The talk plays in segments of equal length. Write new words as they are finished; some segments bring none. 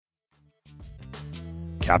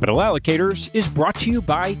Capital Allocators is brought to you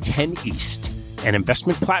by 10 East, an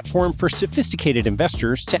investment platform for sophisticated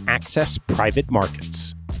investors to access private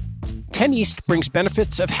markets. 10 East brings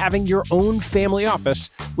benefits of having your own family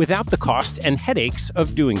office without the cost and headaches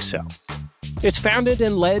of doing so. It's founded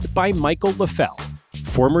and led by Michael LaFell,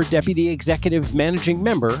 former Deputy Executive Managing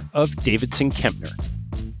Member of Davidson Kempner.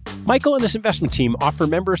 Michael and his investment team offer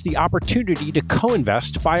members the opportunity to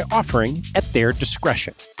co-invest by offering at their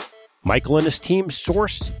discretion. Michael and his team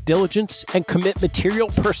source, diligence, and commit material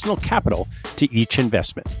personal capital to each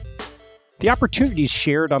investment. The opportunities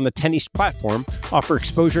shared on the 10 East platform offer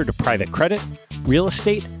exposure to private credit, real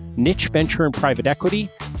estate, niche venture and private equity,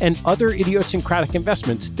 and other idiosyncratic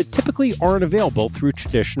investments that typically aren't available through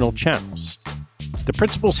traditional channels. The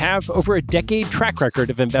principals have over a decade track record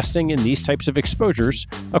of investing in these types of exposures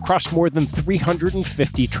across more than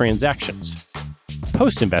 350 transactions.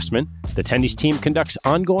 Post-investment, the 10 East team conducts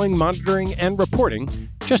ongoing monitoring and reporting,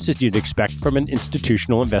 just as you'd expect from an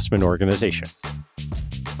institutional investment organization.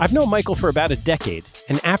 I've known Michael for about a decade,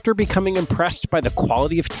 and after becoming impressed by the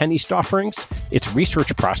quality of 10 East offerings, its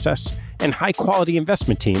research process, and high-quality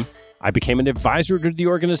investment team, I became an advisor to the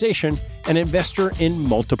organization and investor in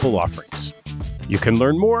multiple offerings. You can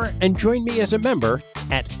learn more and join me as a member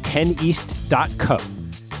at 10east.co.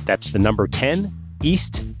 That's the number 10,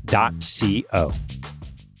 east.co.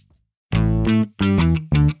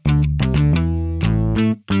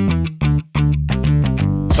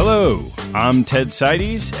 Hello, I'm Ted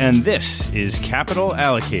Seides, and this is Capital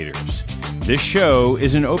Allocators. This show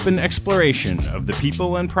is an open exploration of the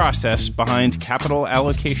people and process behind capital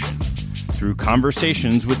allocation. Through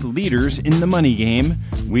conversations with leaders in the money game,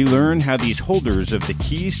 we learn how these holders of the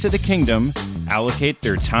keys to the kingdom allocate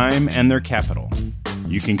their time and their capital.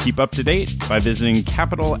 You can keep up to date by visiting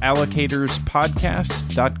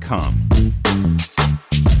capitalallocatorspodcast.com.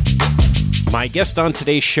 My guest on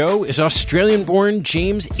today's show is Australian-born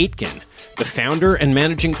James Aitken, the founder and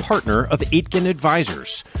managing partner of Aitken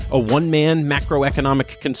Advisors, a one-man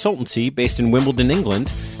macroeconomic consultancy based in Wimbledon,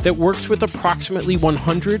 England, that works with approximately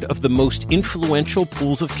 100 of the most influential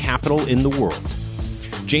pools of capital in the world.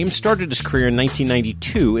 James started his career in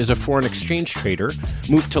 1992 as a foreign exchange trader,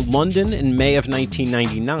 moved to London in May of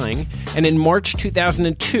 1999, and in March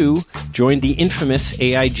 2002 joined the infamous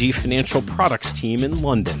AIG Financial Products team in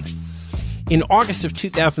London. In August of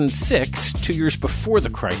 2006, 2 years before the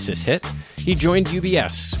crisis hit, he joined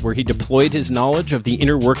UBS, where he deployed his knowledge of the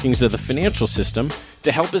inner workings of the financial system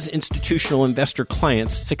to help his institutional investor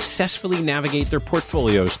clients successfully navigate their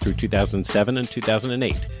portfolios through 2007 and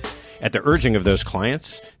 2008. At the urging of those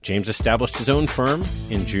clients, James established his own firm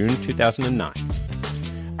in June 2009.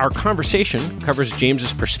 Our conversation covers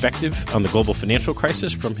James's perspective on the global financial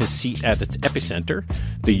crisis from his seat at its epicenter,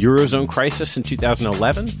 the Eurozone crisis in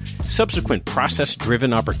 2011, subsequent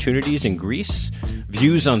process-driven opportunities in Greece,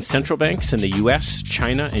 views on central banks in the US,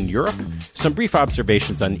 China, and Europe, some brief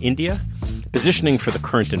observations on India, positioning for the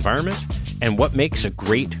current environment, and what makes a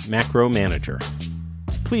great macro manager.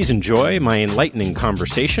 Please enjoy my enlightening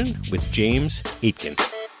conversation with James Aitken.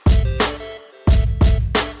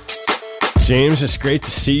 James, it's great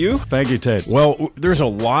to see you. Thank you, Ted. Well, there's a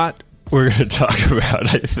lot we're going to talk about,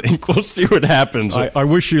 I think. We'll see what happens. I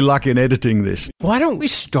wish you luck in editing this. Why don't we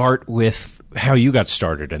start with how you got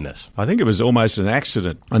started in this? I think it was almost an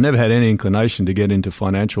accident. I never had any inclination to get into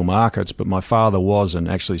financial markets, but my father was, and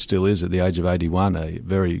actually still is at the age of 81, a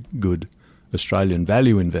very good Australian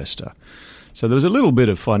value investor. So there was a little bit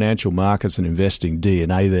of financial markets and investing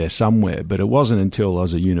DNA there somewhere, but it wasn't until I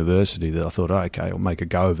was at university that I thought, okay, I'll make a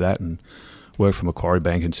go of that and work for Macquarie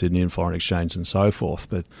Bank in Sydney and foreign exchange and so forth.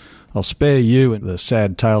 But I'll spare you the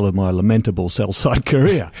sad tale of my lamentable sell-side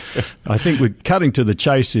career. I think we're cutting to the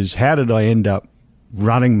chase is how did I end up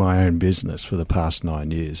running my own business for the past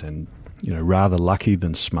 9 years? And, rather lucky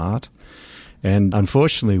than smart. And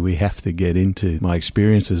unfortunately, we have to get into my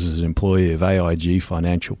experiences as an employee of AIG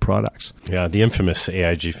Financial Products. Yeah, the infamous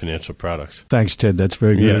AIG Financial Products. Thanks, Ted. That's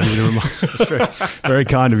very good of you to remind. That's very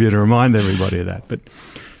kind of you to remind everybody of that.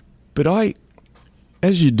 But I,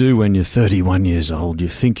 as you do when you're 31 years old, you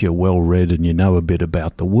think you're well-read and you know a bit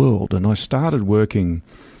about the world. And I started working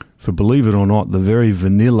for, believe it or not, the very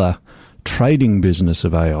vanilla trading business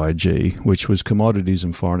of AIG, which was commodities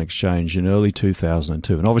and foreign exchange in early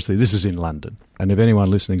 2002. And obviously this is in London. And if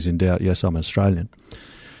anyone listening is in doubt, yes, I'm Australian.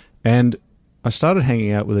 And I started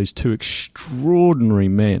hanging out with these two extraordinary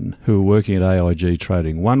men who were working at AIG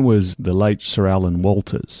trading. One was the late Sir Alan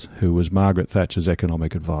Walters, who was Margaret Thatcher's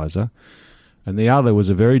economic advisor. And the other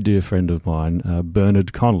was a very dear friend of mine,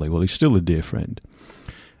 Bernard Connolly. Well, he's still a dear friend.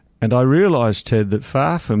 And I realised, Ted, that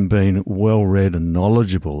far from being well-read and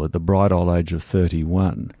knowledgeable at the bright old age of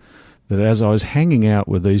 31, that as I was hanging out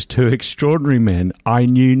with these two extraordinary men, I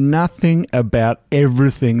knew nothing about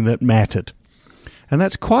everything that mattered. And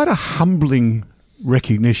that's quite a humbling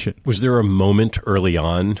recognition. Was there a moment early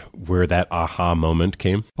on where that aha moment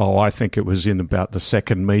came? Oh, I think it was in about the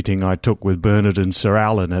second meeting I took with Bernard and Sir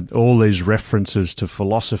Alan, and all these references to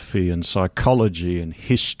philosophy and psychology and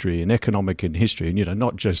history and economic and history, and,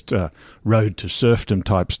 not just road to serfdom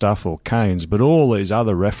type stuff or Keynes, but all these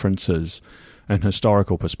other references and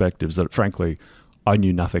historical perspectives that, frankly, I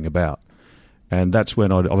knew nothing about. And that's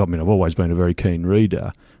when I've always been a very keen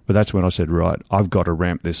reader, but that's when I said, right, I've got to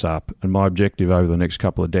ramp this up. And my objective over the next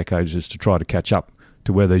couple of decades is to try to catch up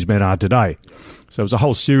to where these men are today. So it was a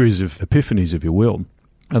whole series of epiphanies, if you will.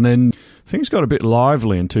 And then things got a bit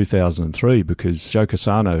lively in 2003 because Joe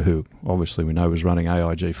Cassano, who obviously we know was running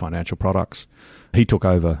AIG Financial Products, he took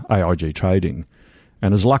over AIG Trading.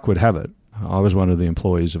 And as luck would have it, I was one of the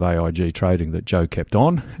employees of AIG Trading that Joe kept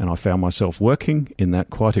on, and I found myself working in that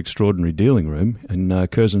quite extraordinary dealing room in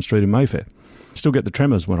Curzon Street in Mayfair. Still get the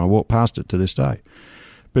tremors when I walk past it to this day.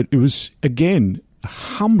 But it was, again, a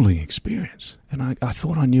humbling experience. And I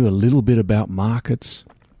thought I knew a little bit about markets.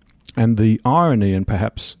 And the irony and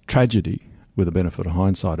perhaps tragedy, with the benefit of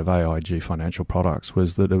hindsight, of AIG Financial Products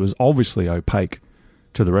was that it was obviously opaque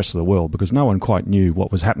to the rest of the world because no one quite knew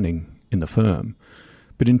what was happening in the firm.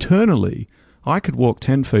 But internally, I could walk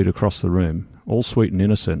 10 feet across the room, all sweet and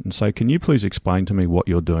innocent, and say, can you please explain to me what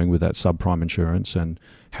you're doing with that subprime insurance and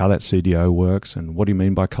how that CDO works and what do you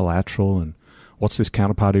mean by collateral and what's this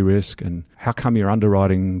counterparty risk and how come you're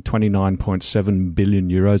underwriting 29.7 billion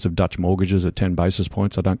euros of Dutch mortgages at 10 basis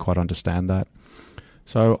points? I don't quite understand that.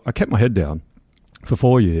 So I kept my head down for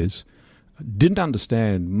 4 years, didn't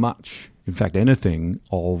understand much, in fact anything,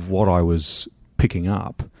 of what I was picking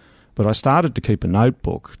up. But I started to keep a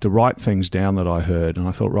notebook to write things down that I heard, and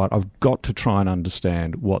I thought, right, I've got to try and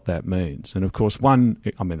understand what that means. And of course,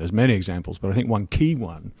 there's many examples, but I think one key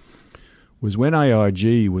one was when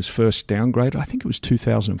AIG was first downgraded, I think it was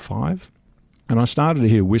 2005, and I started to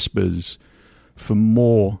hear whispers from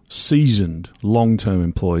more seasoned long-term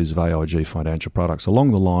employees of AIG Financial Products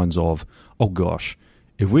along the lines of, oh gosh,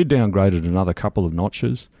 if we're downgraded another couple of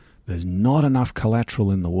notches, there's not enough collateral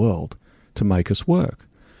in the world to make us work.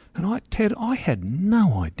 And I had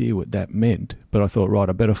no idea what that meant, but I thought, right,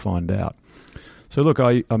 I better find out. So look,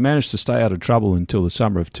 I managed to stay out of trouble until the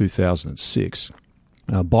summer of 2006,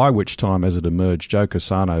 by which time, as it emerged, Joe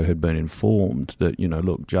Cassano had been informed that,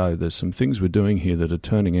 look, Joe, there's some things we're doing here that are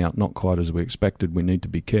turning out not quite as we expected. We need to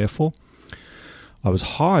be careful. I was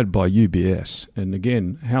hired by UBS, and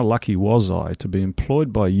again, how lucky was I to be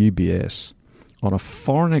employed by UBS on a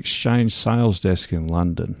foreign exchange sales desk in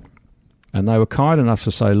London. And they were kind enough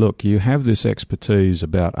to say, look, you have this expertise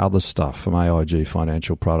about other stuff from AIG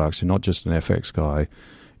Financial Products. You're not just an FX guy.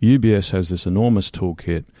 UBS has this enormous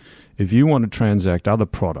toolkit. If you want to transact other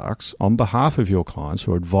products on behalf of your clients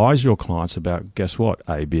or advise your clients about, guess what,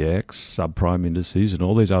 ABX, subprime indices and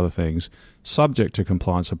all these other things, subject to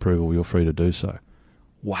compliance approval, you're free to do so.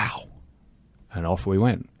 Wow. And off we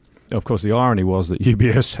went. Of course, the irony was that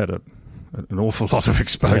UBS had an awful lot of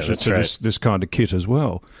exposure to this kind of kit as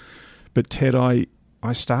well. But Ted, I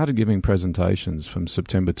started giving presentations from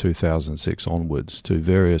September 2006 onwards to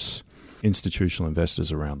various institutional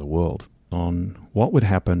investors around the world on what would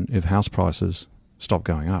happen if house prices stopped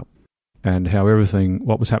going up and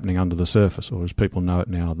what was happening under the surface, or as people know it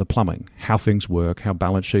now, the plumbing, how things work, how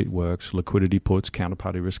balance sheet works, liquidity puts,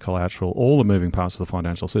 counterparty risk collateral, all the moving parts of the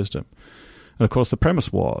financial system. And of course, the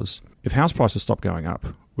premise was, if house prices stop going up,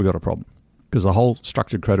 we've got a problem because the whole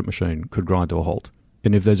structured credit machine could grind to a halt.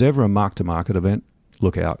 And if there's ever a mark-to-market event,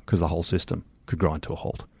 look out, because the whole system could grind to a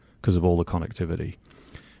halt because of all the connectivity.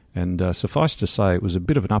 And suffice to say, it was a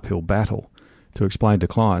bit of an uphill battle to explain to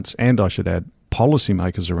clients, and I should add,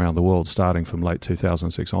 policymakers around the world, starting from late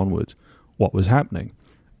 2006 onwards, what was happening.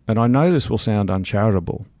 And I know this will sound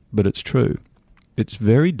uncharitable, but it's true. It's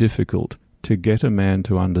very difficult to get a man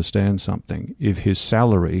to understand something if his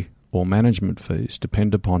salary or management fees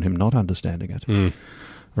depend upon him not understanding it.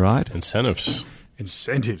 Right?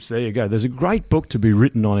 Incentives, there you go. There's a great book to be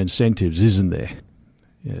written on incentives, isn't there?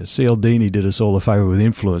 Yeah, Cialdini did us all a favour with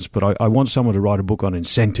influence, but I want someone to write a book on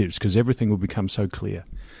incentives because everything will become so clear.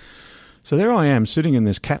 So there I am, sitting in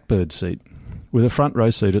this catbird seat with a front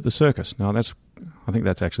row seat at the circus. Now, I think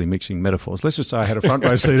that's actually mixing metaphors. Let's just say I had a front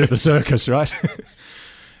row seat at the circus, right?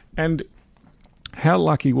 And how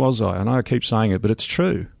lucky was I? And I keep saying it, but it's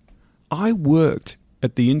true. I worked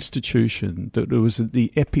at the institution that was at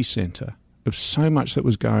the epicentre of so much that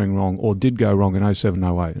was going wrong or did go wrong in 07,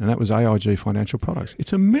 08, and that was AIG Financial Products.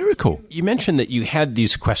 It's a miracle. You mentioned that you had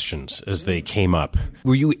these questions as they came up.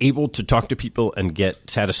 Were you able to talk to people and get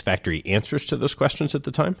satisfactory answers to those questions at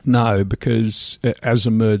the time? No, because as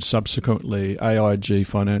emerged subsequently, AIG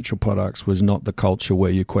Financial Products was not the culture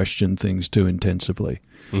where you question things too intensively.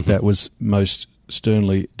 Mm-hmm. That was most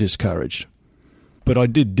sternly discouraged. But I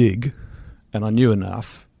did dig, and I knew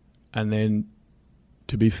enough, and then,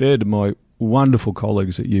 to be fair to my wonderful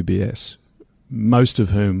colleagues at UBS, most of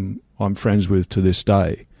whom I'm friends with to this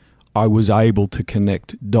day, I was able to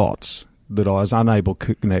connect dots that I was unable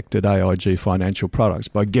to connect at AIG Financial Products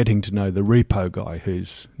by getting to know the repo guy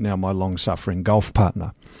who's now my long-suffering golf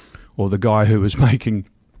partner, or the guy who was managing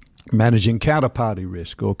counterparty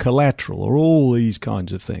risk or collateral or all these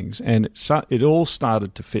kinds of things. And it all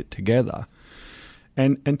started to fit together.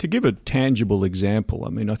 And to give a tangible example, I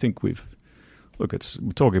mean, I think we're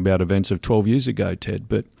talking about events of 12 years ago, Ted,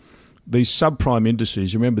 but these subprime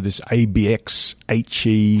indices, you remember this ABX,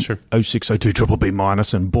 HE, sure. 0602 BBB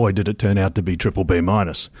minus, and boy, did it turn out to be BBB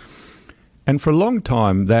minus. And for a long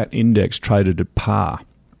time, that index traded at par.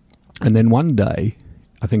 And then one day,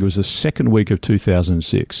 I think it was the second week of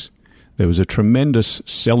 2006, there was a tremendous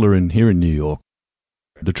seller here in New York.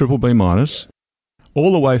 The BBB minus,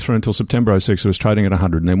 all the way through until September 06, it was trading at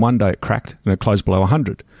 100. And then one day it cracked and it closed below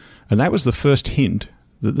 100. And that was the first hint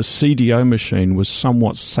that the CDO machine was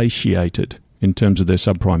somewhat satiated in terms of their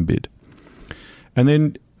subprime bid. And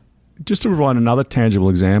then just to provide another tangible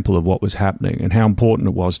example of what was happening and how important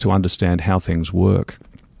it was to understand how things work.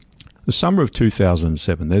 The summer of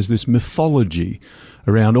 2007, there's this mythology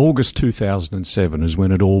around August 2007 is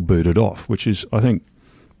when it all booted off, which is, I think,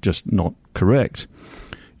 just not correct.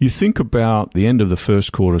 You think about the end of the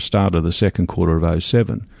first quarter, start of the second quarter of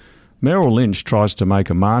 07, Merrill Lynch tries to make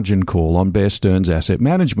a margin call on Bear Stearns Asset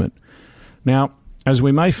Management. Now, as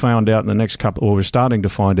we may find out in the next couple, or we're starting to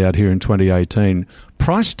find out here in 2018,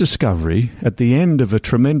 price discovery at the end of a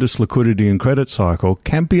tremendous liquidity and credit cycle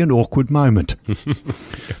can be an awkward moment.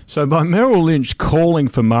 So by Merrill Lynch calling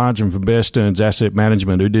for margin for Bear Stearns Asset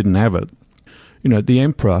Management, who didn't have it, the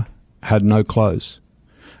emperor had no close.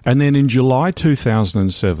 And then in July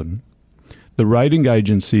 2007, the rating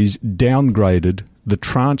agencies downgraded the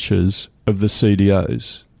tranches of the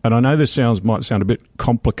CDOs. And I know this might sound a bit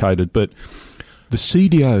complicated, but the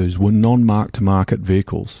CDOs were non-mark-to-market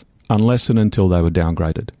vehicles unless and until they were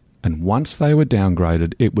downgraded. And once they were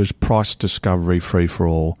downgraded, it was price discovery free for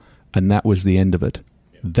all, and that was the end of it.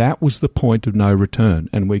 That was the point of no return.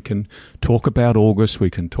 And we can talk about August, we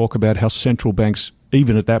can talk about how central banks,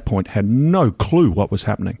 even at that point, had no clue what was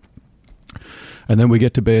happening. And then we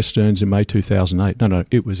get to Bear Stearns in May 2008. No,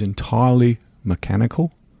 it was entirely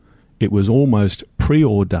mechanical. It was almost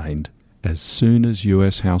preordained as soon as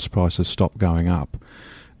US house prices stopped going up.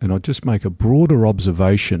 And I'll just make a broader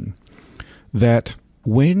observation that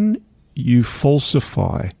when you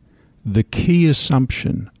falsify the key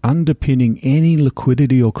assumption underpinning any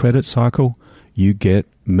liquidity or credit cycle, you get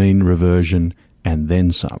mean reversion and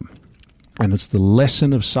then some. And it's the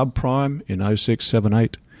lesson of subprime in 06, 7,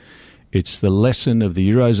 8. It's the lesson of the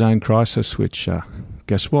Eurozone crisis, which,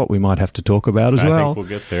 guess what, we might have to talk about as well. I think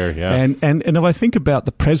we'll get there, yeah. And if I think about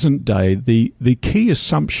the present day, the key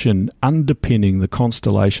assumption underpinning the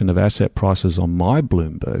constellation of asset prices on my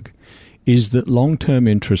Bloomberg is that long-term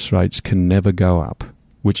interest rates can never go up,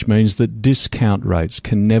 which means that discount rates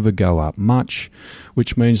can never go up much,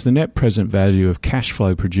 which means the net present value of cash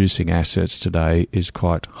flow producing assets today is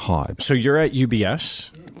quite high. So you're at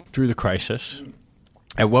UBS through the crisis.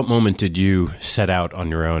 At what moment did you set out on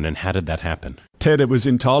your own, and how did that happen? Ted, it was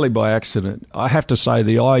entirely by accident. I have to say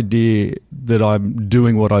the idea that I'm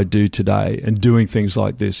doing what I do today and doing things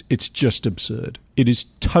like this, it's just absurd. It is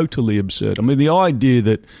totally absurd. I mean, the idea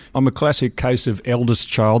that I'm a classic case of eldest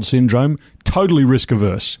child syndrome, totally risk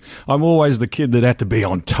averse. I'm always the kid that had to be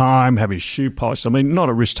on time, have his shoe polished. I mean, not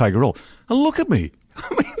a risk taker at all. And look at me. I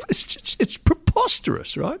mean, it's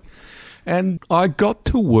preposterous, right? And I got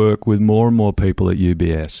to work with more and more people at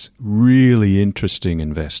UBS, really interesting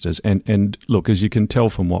investors. And look, as you can tell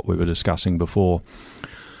from what we were discussing before,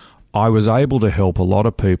 I was able to help a lot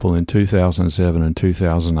of people in 2007 and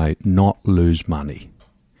 2008 not lose money.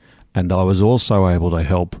 And I was also able to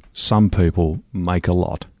help some people make a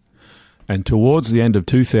lot. And towards the end of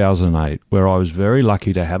 2008, where I was very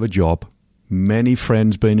lucky to have a job, many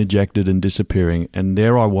friends being ejected and disappearing, and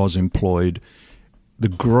there I was employed, the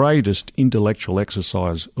greatest intellectual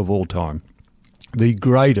exercise of all time, the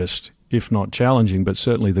greatest, if not challenging, but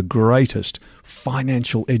certainly the greatest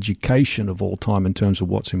financial education of all time in terms of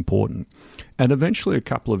what's important. And eventually a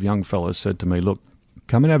couple of young fellows said to me, look,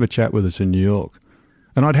 Come and have a chat with us in New York.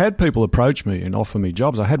 And I'd had people approach me and offer me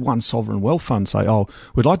jobs. I had one sovereign wealth fund say, oh,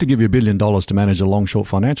 we'd like to give you $1 billion to manage a long-short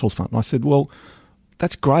financials fund. And I said, well,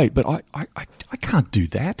 that's great, but I can't do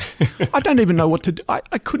that. I don't even know what to do. I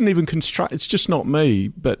couldn't even construct. It's just not me,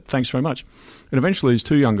 but thanks very much. And eventually these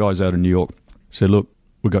two young guys out in New York said, look,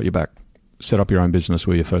 we got your back. Set up your own business.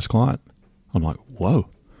 We're your first client. I'm like, whoa.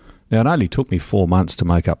 Now, it only took me 4 months to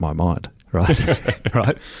make up my mind, right?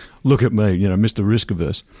 Right? Look at me, Mr.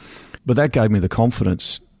 Risk-averse. But that gave me the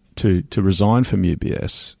confidence to resign from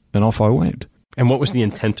UBS, and off I went. And what was the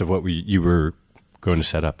intent of what you were going to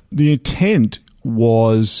set up? The intent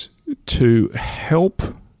was to help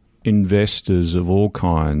investors of all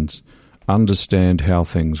kinds understand how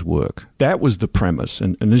things work. That was the premise.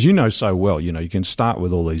 And as you know so well, you can start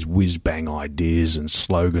with all these whiz-bang ideas and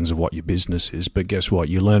slogans of what your business is, but guess what?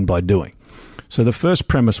 You learn by doing. So the first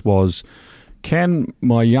premise was, can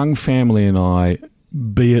my young family and I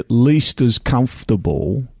be at least as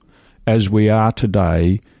comfortable as we are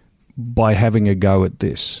today by having a go at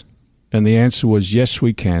this? And the answer was, yes,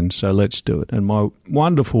 we can, so let's do it. And my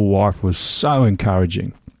wonderful wife was so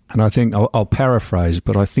encouraging. And I think, I'll paraphrase,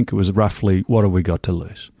 but I think it was roughly, what have we got to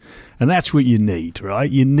lose? And that's what you need,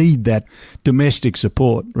 right? You need that domestic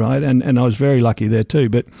support, right? And I was very lucky there too.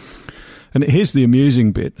 And here's the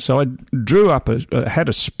amusing bit. So I drew up, had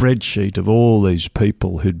a spreadsheet of all these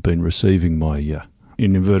people who'd been receiving my,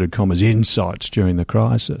 in inverted commas, insights during the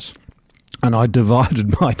crisis. And I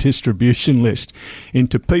divided my distribution list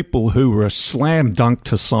into people who were a slam dunk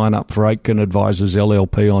to sign up for Aitken Advisors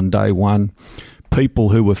LLP on day one, people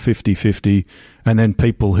who were 50-50, and then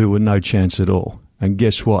people who were no chance at all. And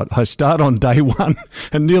guess what? I start on day one,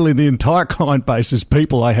 and nearly the entire client base is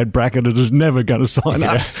people I had bracketed as never going to sign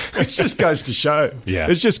up. It just goes to show. Yeah.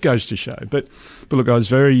 It just goes to show. But look, I was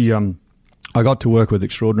very, I got to work with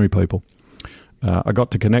extraordinary people. I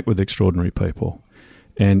got to connect with extraordinary people.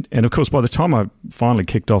 And of course, by the time I finally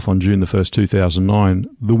kicked off on June the 1st,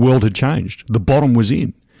 2009, the world had changed. The bottom was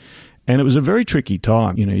in. And it was a very tricky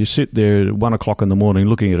time. You sit there at 1 o'clock in the morning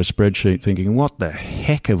looking at a spreadsheet thinking, what the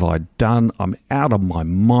heck have I done? I'm out of my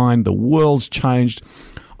mind. The world's changed.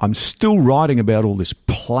 I'm still writing about all this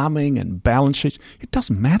plumbing and balance sheets. It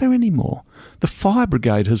doesn't matter anymore. The fire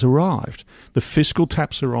brigade has arrived. The fiscal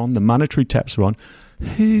taps are on. The monetary taps are on.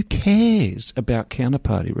 Who cares about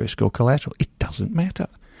counterparty risk or collateral? It doesn't matter.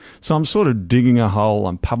 So I'm sort of digging a hole.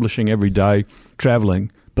 I'm publishing every day,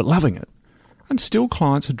 travelling, but loving it. And still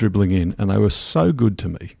clients are dribbling in, and they were so good to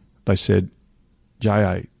me. They said,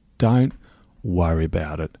 J.A., don't worry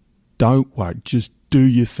about it. Don't worry. Just do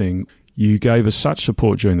your thing. You gave us such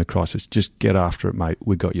support during the crisis. Just get after it, mate.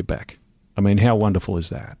 We got your back. I mean, how wonderful is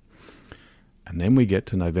that? And then we get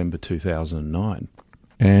to November 2009.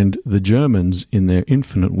 And the Germans, in their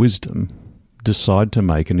infinite wisdom, decide to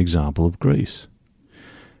make an example of Greece.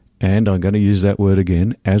 And I'm going to use that word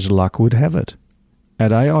again, as luck would have it.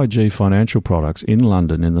 At AIG Financial Products in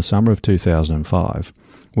London in the summer of 2005,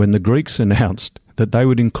 when the Greeks announced that they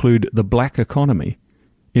would include the black economy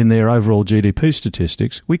in their overall GDP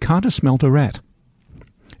statistics, we can't have smelt a rat.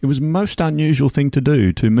 It was a most unusual thing to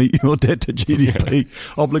do to meet your debt to GDP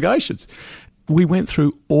obligations. We went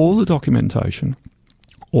through all the documentation,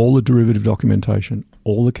 all the derivative documentation,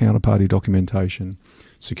 all the counterparty documentation,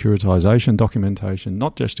 securitization documentation,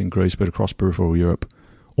 not just in Greece but across peripheral Europe,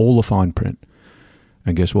 all the fine print.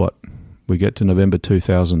 And guess what? We get to November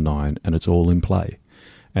 2009 and it's all in play.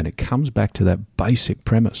 And it comes back to that basic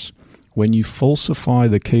premise. When you falsify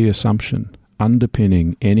the key assumption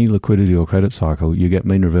underpinning any liquidity or credit cycle, you get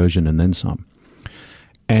mean reversion and then some.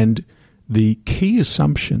 And the key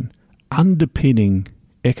assumption underpinning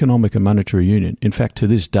economic and monetary union, in fact, to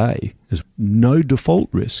this day, is no default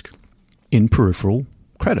risk in peripheral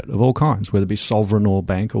credit of all kinds, whether it be sovereign or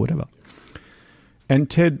bank or whatever. And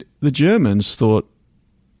Ted, the Germans thought,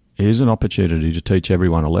 here's an opportunity to teach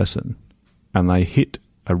everyone a lesson. And they hit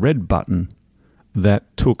a red button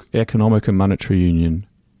that took economic and monetary union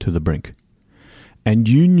to the brink. And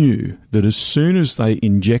you knew that as soon as they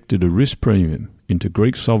injected a risk premium into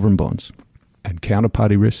Greek sovereign bonds and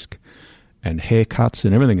counterparty risk and haircuts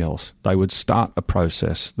and everything else, they would start a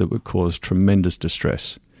process that would cause tremendous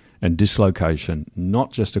distress and dislocation,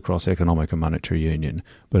 not just across economic and monetary union,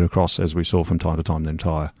 but across, as we saw from time to time, the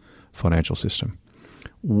entire financial system.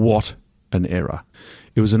 What an error.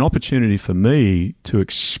 It was an opportunity for me to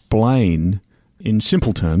explain in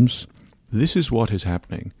simple terms, this is what is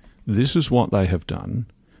happening. This is what they have done.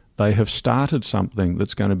 They have started something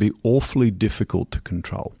that's going to be awfully difficult to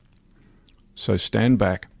control. So stand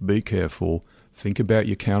back, be careful, think about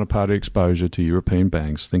your counterparty exposure to European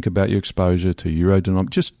banks, think about your exposure to euro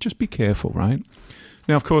denominated. Just be careful, right?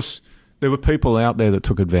 Now, of course, there were people out there that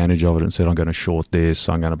took advantage of it and said, I'm going to short this,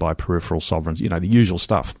 I'm going to buy peripheral sovereigns, the usual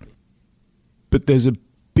stuff. But there's a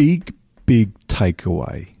big, big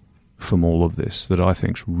takeaway from all of this that I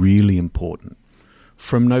think is really important.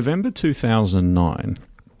 From November 2009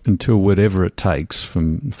 until whatever it takes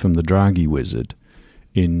from the Draghi wizard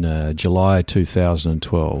in July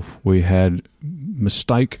 2012, we had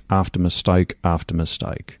mistake after mistake after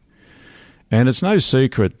mistake. And it's no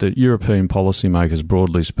secret that European policymakers,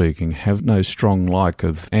 broadly speaking, have no strong like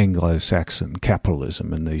of Anglo-Saxon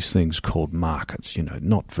capitalism and these things called markets,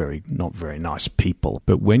 not very nice people.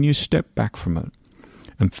 But when you step back from it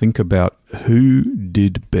and think about who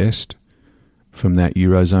did best from that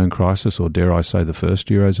Eurozone crisis, or dare I say the first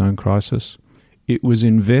Eurozone crisis, it was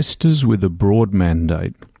investors with a broad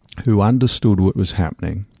mandate who understood what was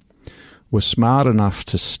happening, were smart enough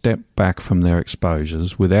to step back from their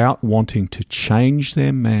exposures without wanting to change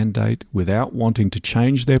their mandate, without wanting to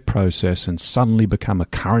change their process and suddenly become a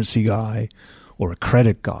currency guy or a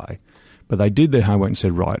credit guy. But they did their homework and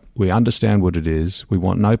said, right, we understand what it is, we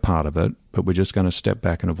want no part of it, but we're just going to step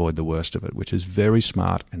back and avoid the worst of it, which is very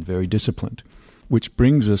smart and very disciplined. Which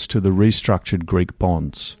brings us to the restructured Greek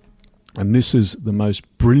bonds. And this is the most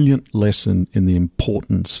brilliant lesson in the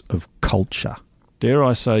importance of culture. Dare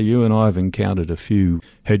I say, you and I have encountered a few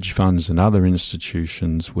hedge funds and other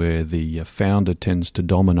institutions where the founder tends to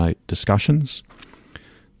dominate discussions.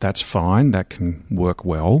 That's fine, that can work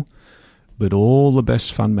well. But all the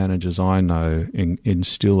best fund managers I know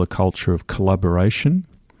instill a culture of collaboration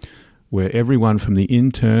where everyone from the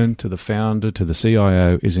intern to the founder to the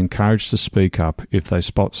CIO is encouraged to speak up if they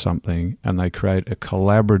spot something, and they create a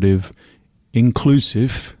collaborative,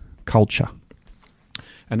 inclusive culture.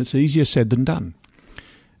 And it's easier said than done.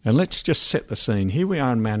 And let's just set the scene. Here we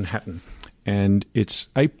are in Manhattan, and it's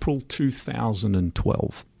April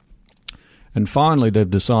 2012. And finally, they've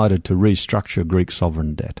decided to restructure Greek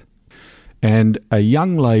sovereign debt. And a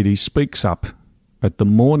young lady speaks up at the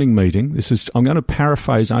morning meeting. I'm going to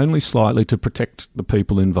paraphrase only slightly to protect the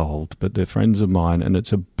people involved, but they're friends of mine, and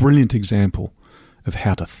it's a brilliant example of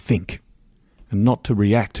how to think, and not to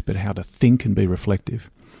react, but how to think and be reflective.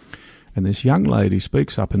 And this young lady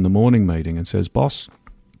speaks up in the morning meeting and says, boss,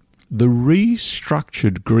 the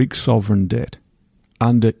restructured Greek sovereign debt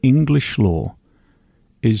under English law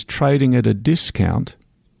is trading at a discount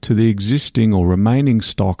to the existing or remaining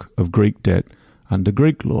stock of Greek debt under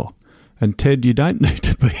Greek law. And Ted, you don't need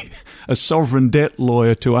to be a sovereign debt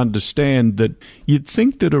lawyer to understand that you'd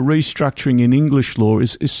think that a restructuring in English law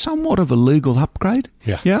is somewhat of a legal upgrade.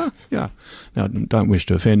 Yeah. Now, I don't wish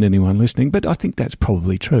to offend anyone listening, but I think that's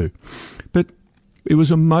probably true. But it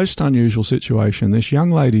was a most unusual situation. This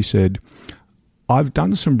young lady said, I've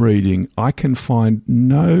done some reading. I can find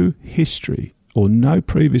no history or no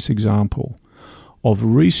previous example of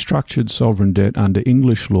restructured sovereign debt under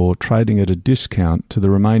English law trading at a discount to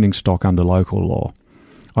the remaining stock under local law.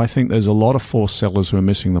 I think there's a lot of forced sellers who are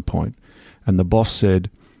missing the point. And the boss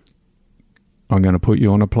said, I'm going to put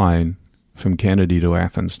you on a plane from Kennedy to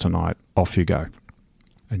Athens tonight. Off you go.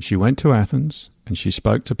 And she went to Athens and she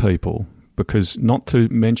spoke to people, because not to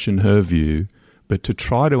mention her view, but to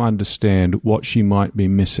try to understand what she might be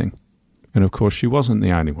missing. And of course, she wasn't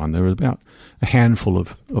the only one. There were about a handful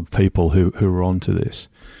of people who were onto this.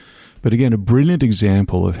 But again, a brilliant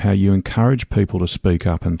example of how you encourage people to speak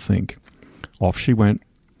up and think. Off she went.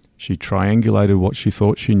 She triangulated what she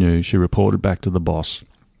thought she knew. She reported back to the boss.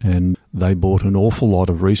 And they bought an awful lot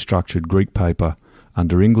of restructured Greek paper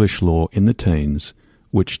under English law in the teens,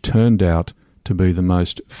 which turned out to be the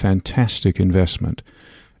most fantastic investment.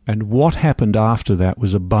 And what happened after that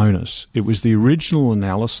was a bonus. It was the original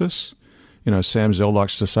analysis. Sam Zell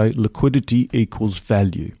likes to say liquidity equals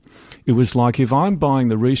value. It was like, if I'm buying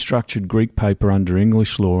the restructured Greek paper under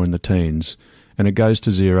English law in the teens and it goes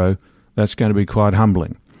to zero, that's going to be quite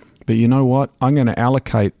humbling. But you know what? I'm going to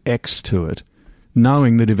allocate X to it,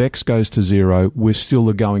 knowing that if X goes to zero, we're still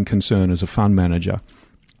a going concern as a fund manager.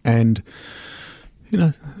 And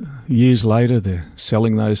years later, they're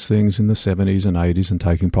selling those things in the 70s and 80s and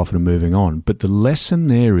taking profit and moving on. But the lesson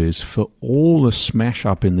there is, for all the smash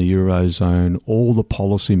up in the Eurozone, all the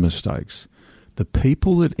policy mistakes, the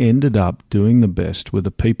people that ended up doing the best were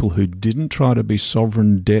the people who didn't try to be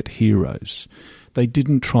sovereign debt heroes. They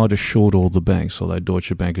didn't try to short all the banks, although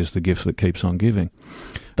Deutsche Bank is the gift that keeps on giving.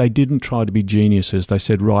 They didn't try to be geniuses. They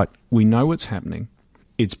said, right, we know what's happening.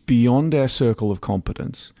 It's beyond our circle of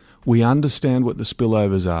competence. We understand what the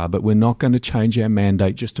spillovers are, but we're not going to change our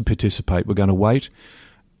mandate just to participate. We're going to wait,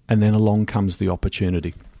 and then along comes the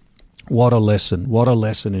opportunity. What a lesson. What a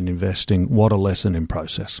lesson in investing. What a lesson in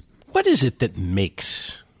process. What is it that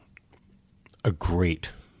makes a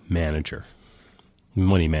great manager,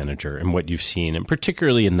 money manager, and what you've seen, and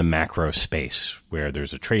particularly in the macro space where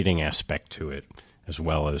there's a trading aspect to it, as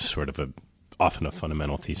well as sort of often a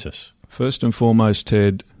fundamental thesis? First and foremost,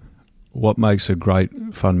 Ted, what makes a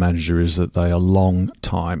great fund manager is that they are long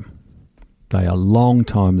time. They are long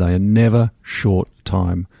time. They are never short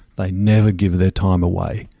time. They never give their time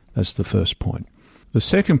away. That's the first point. The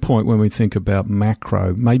second point, when we think about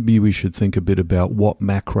macro, maybe we should think a bit about what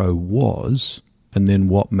macro was and then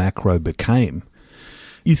what macro became.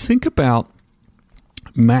 You think about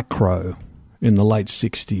macro in the late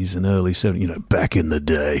 60s and early 70s, back in the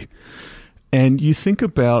day, and you think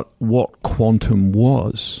about what quantum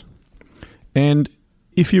was. And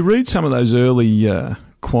if you read some of those early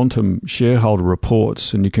quantum shareholder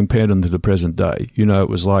reports and you compare them to the present day, it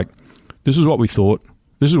was like, this is what we thought,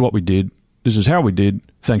 this is what we did, this is how we did,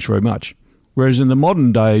 thanks very much. Whereas in the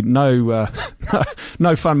modern day, no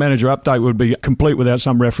fund manager update would be complete without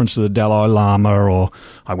some reference to the Dalai Lama, or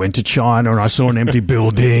I went to China and I saw an empty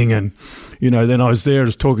building, and then I was there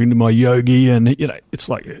just talking to my yogi, and it's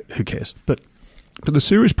like, who cares? But the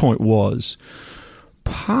serious point was,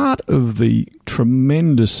 part of the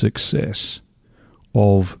tremendous success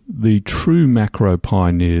of the true macro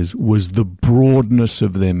pioneers was the broadness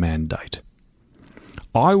of their mandate.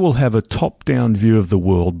 I will have a top-down view of the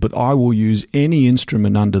world, but I will use any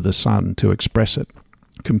instrument under the sun to express it,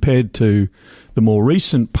 compared to the more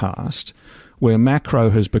recent past, where macro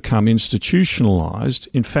has become institutionalized.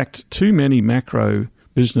 In fact, too many macro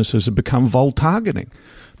businesses have become vol-targeting.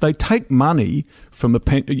 They take money from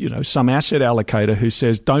some asset allocator who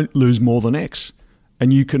says, don't lose more than X,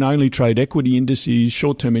 and you can only trade equity indices,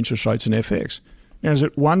 short-term interest rates, and FX. Now,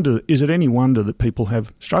 is it any wonder that people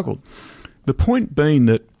have struggled? The point being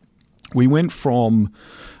that we went from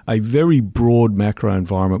a very broad macro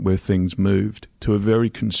environment where things moved to a very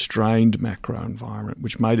constrained macro environment,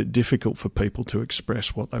 which made it difficult for people to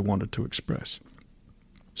express what they wanted to express.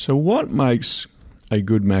 So what makes a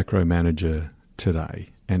good macro manager today?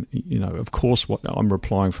 And, of course, what I'm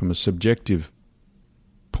replying from a subjective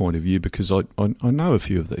point of view, because I know a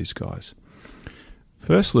few of these guys.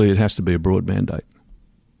 Firstly, it has to be a broad mandate.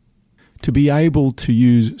 To be able to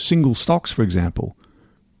use single stocks, for example,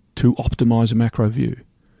 to optimize a macro view.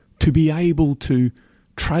 To be able to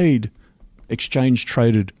trade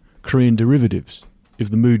exchange-traded Korean derivatives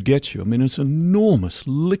if the mood gets you. I mean, it's an enormous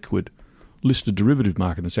liquid listed derivative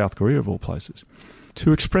market in South Korea, of all places.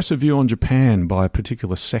 To express a view on Japan by a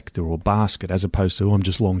particular sector or basket as opposed to, I'm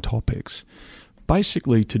just long topics.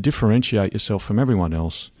 Basically, to differentiate yourself from everyone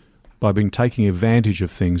else by taking advantage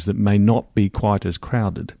of things that may not be quite as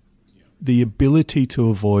crowded. The ability to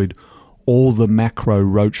avoid all the macro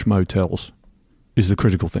roach motels is the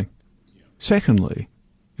critical thing. Secondly,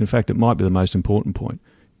 in fact, it might be the most important point,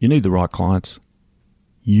 you need the right clients.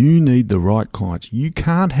 You need the right clients. You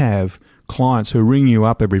can't have clients who ring you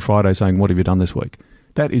up every Friday saying, what have you done this week?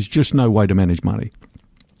 That is just no way to manage money.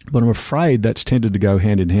 But I'm afraid that's tended to go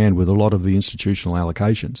hand in hand with a lot of the institutional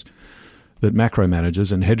allocations that macro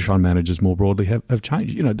managers and hedge fund managers more broadly have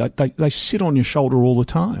changed. They sit on your shoulder all the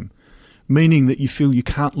time, meaning that you feel you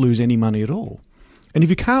can't lose any money at all. And if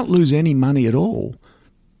you can't lose any money at all,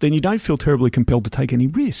 then you don't feel terribly compelled to take any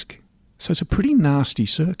risk. So it's a pretty nasty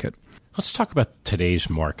circuit. Let's talk about today's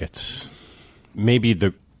markets. Maybe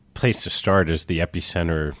the place to start is the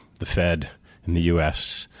epicenter, the Fed in the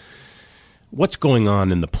U.S. What's going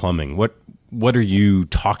on in the plumbing? What are you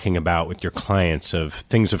talking about with your clients of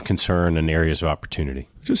things of concern and areas of opportunity?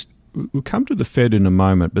 We'll come to the Fed in a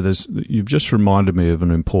moment, but you've just reminded me of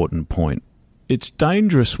an important point. It's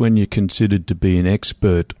dangerous when you're considered to be an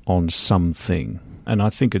expert on something, and I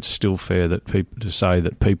think it's still fair to say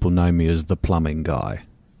that people know me as the plumbing guy.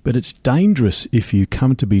 But it's dangerous if you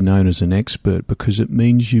come to be known as an expert, because it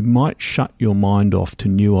means you might shut your mind off to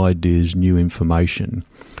new ideas, new information.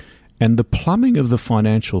 And the plumbing of the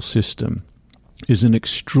financial system is an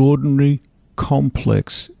extraordinary,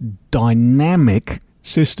 complex, dynamic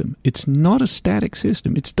system. It's not a static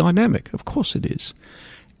system. It's dynamic. Of course it is.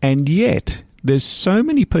 And yet, there's so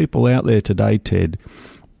many people out there today, Ted,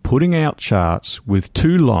 putting out charts with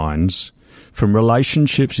two lines from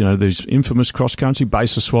relationships, these infamous cross-currency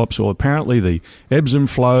basis swaps, or apparently the ebbs and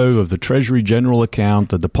flow of the Treasury General account,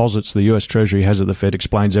 the deposits the US Treasury has at the Fed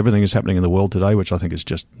explains everything that's happening in the world today, which I think is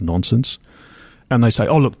just nonsense. And they say,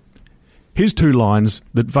 oh, look, here's two lines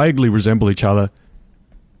that vaguely resemble each other.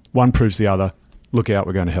 One proves the other. Look out,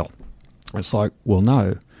 we're going to hell. It's like, well,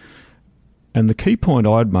 no. And the key point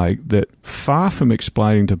I'd make that far from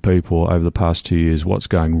explaining to people over the past 2 years what's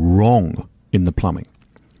going wrong in the plumbing,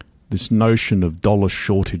 this notion of dollar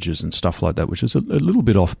shortages and stuff like that, which is a little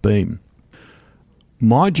bit off beam.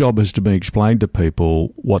 My job is to be explained to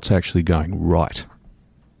people what's actually going right.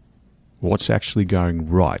 What's actually going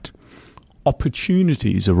right.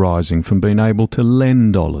 Opportunities arising from being able to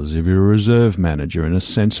lend dollars if you're a reserve manager in a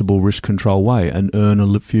sensible risk control way and earn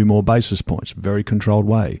a few more basis points, very controlled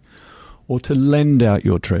way. Or to lend out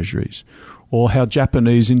your treasuries. Or how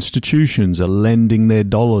Japanese institutions are lending their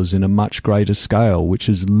dollars in a much greater scale, which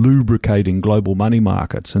is lubricating global money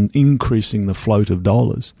markets and increasing the float of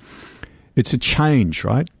dollars. It's a change,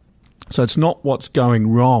 right? So it's not what's going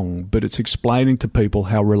wrong, but it's explaining to people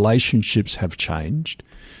how relationships have changed.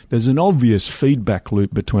 There's an obvious feedback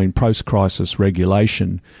loop between post-crisis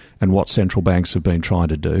regulation and what central banks have been trying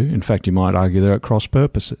to do. In fact, you might argue they're at cross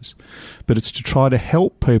purposes. But it's to try to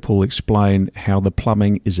help people explain how the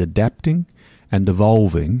plumbing is adapting and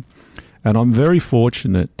evolving. And I'm very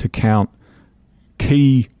fortunate to count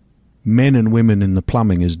key men and women in the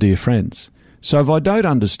plumbing as dear friends. So if I don't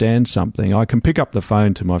understand something, I can pick up the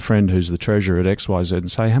phone to my friend who's the treasurer at XYZ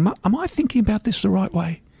and say, am I thinking about this the right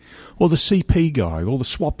way? Or the CP guy, or the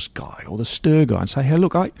swaps guy, or the stir guy, and say, hey,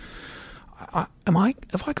 look, have I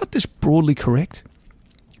got this broadly correct?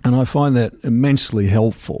 And I find that immensely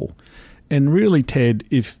helpful. And really, Ted,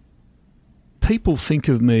 if people think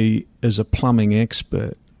of me as a plumbing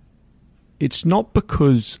expert, it's not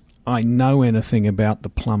because I know anything about the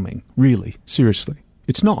plumbing, really, seriously.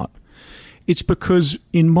 It's not. It's because,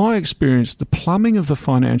 in my experience, the plumbing of the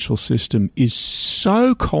financial system is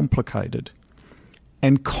so complicated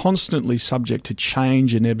and constantly subject to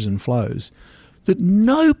change and ebbs and flows that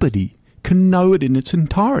nobody can know it in its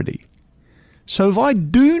entirety. So if I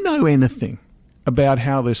do know anything about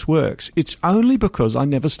how this works, it's only because I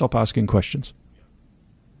never stop asking questions.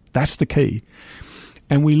 That's the key.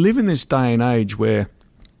 And we live in this day and age where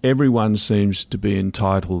everyone seems to be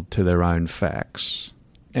entitled to their own facts,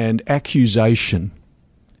 and accusation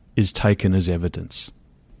is taken as evidence.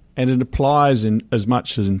 And it applies in as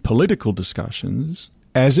much as in political discussions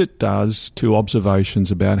as it does to observations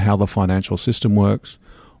about how the financial system works,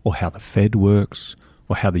 or how the Fed works,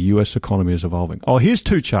 or how the US economy is evolving. Oh, here's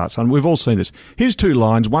two charts, and we've all seen this. Here's two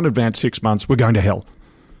lines, one advanced 6 months, we're going to hell.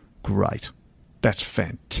 Great. That's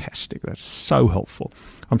fantastic. That's so helpful.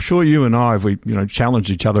 I'm sure you and I, if we challenged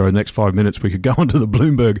each other in the next 5 minutes, we could go onto the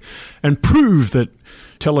Bloomberg and prove that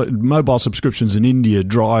mobile subscriptions in India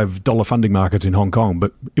drive dollar funding markets in Hong Kong.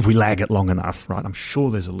 But if we lag it long enough, right, I'm sure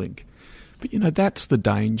there's a link. But, that's the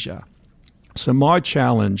danger. So my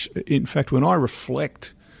challenge, in fact, when I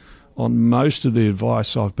reflect on most of the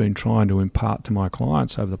advice I've been trying to impart to my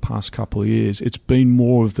clients over the past couple of years, it's been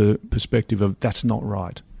more of the perspective of that's not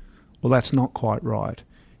right. Well, that's not quite right.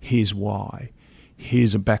 Here's why.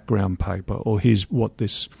 Here's a background paper, or here's what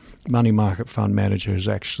this money market fund manager has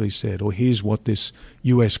actually said, or here's what this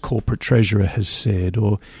US corporate treasurer has said,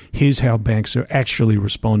 or here's how banks are actually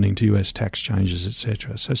responding to US tax changes,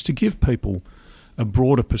 etc. So it's to give people a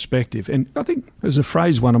broader perspective. And I think there's a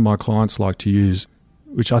phrase one of my clients like to use,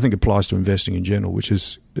 which I think applies to investing in general, which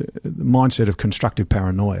is the mindset of constructive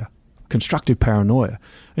paranoia. Constructive paranoia.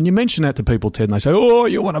 And you mention that to people, Ted, and they say, oh,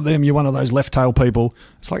 you're one of them, you're one of those left-tail people.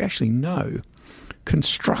 It's like, actually, no.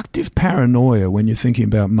 Constructive paranoia, when you're thinking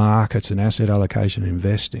about markets and asset allocation and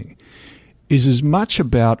investing, is as much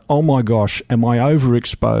about, oh my gosh, am I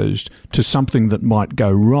overexposed to something that might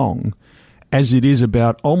go wrong, as it is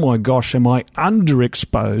about, oh my gosh, am I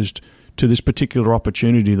underexposed to this particular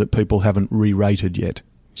opportunity that people haven't re-rated yet.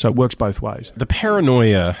 So it works both ways. The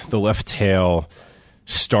paranoia, the left tail,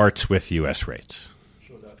 starts with U.S. rates.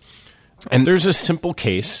 Sure does. And there's a simple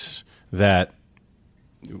case that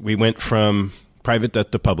we went from private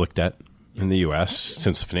debt to public debt in the U.S.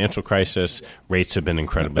 since the financial crisis. Rates have been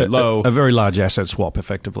incredibly low. A very large asset swap,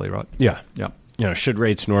 effectively, right? Yeah. Yeah. Should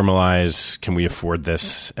rates normalize? Can we afford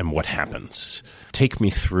this? And what happens? Take me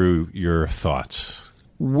through your thoughts.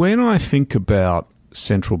 When I think about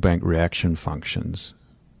central bank reaction functions,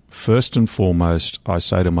 first and foremost, I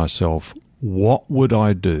say to myself, what would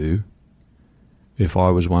I do if I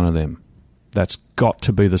was one of them? That's got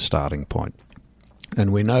to be the starting point.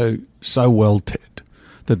 And we know so well, Ted,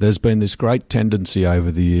 that there's been this great tendency over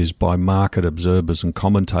the years by market observers and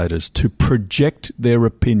commentators to project their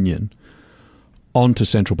opinion onto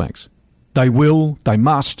central banks. They will, they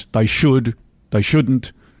must, they should, they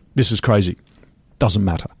shouldn't. This is crazy. Doesn't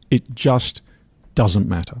matter. It just doesn't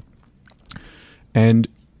matter. And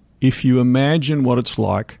if you imagine what it's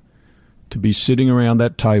like to be sitting around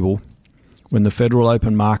that table when the Federal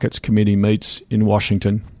Open Markets Committee meets in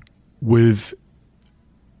Washington with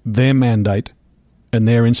their mandate and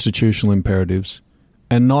their institutional imperatives,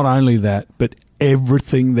 and not only that, but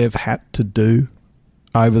everything they've had to do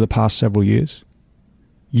over the past several years,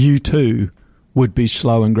 you too would be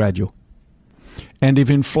slow and gradual. And if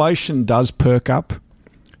inflation does perk up,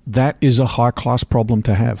 that is a high-class problem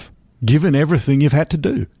to have, given everything you've had to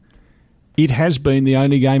do. It has been the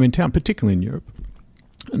only game in town, particularly in Europe,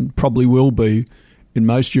 and probably will be in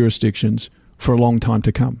most jurisdictions for a long time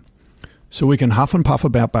to come. So we can huff and puff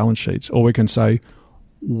about balance sheets, or we can say,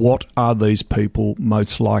 what are these people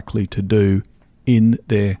most likely to do in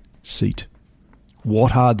their seat?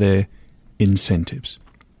 What are their incentives?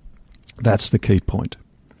 That's the key point.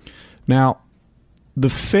 Now, the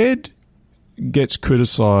Fed gets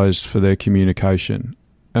criticised for their communication,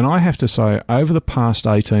 and I have to say, over the past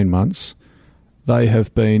 18 months, they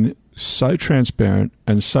have been so transparent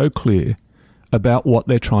and so clear about what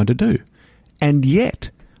they're trying to do. And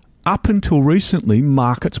yet, up until recently,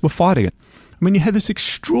 markets were fighting it. I mean, you had this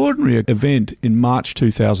extraordinary event in March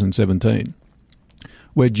 2017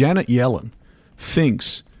 where Janet Yellen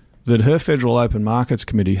thinks that her Federal Open Markets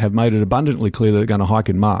Committee have made it abundantly clear they're going to hike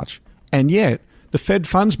in March, and yet the Fed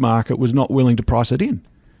funds market was not willing to price it in.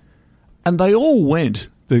 And they all went,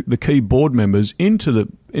 the key board members, into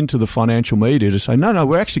the financial media to say, no,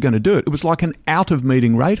 we're actually going to do it. It was like an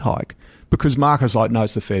out-of-meeting rate hike because markets like, no,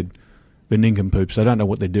 it's the Fed. They're nincompoops. They don't know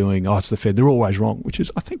what they're doing. Oh, it's the Fed. They're always wrong, which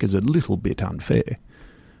is, I think, is a little bit unfair.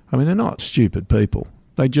 I mean, they're not stupid people.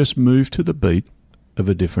 They just move to the beat of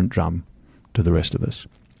a different drum to the rest of us.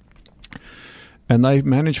 And they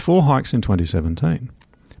managed 4 hikes in 2017.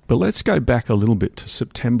 But let's go back a little bit to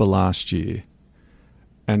September last year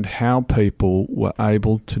and how people were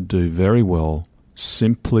able to do very well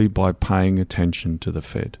simply by paying attention to the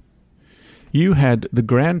Fed. You had the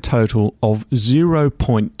grand total of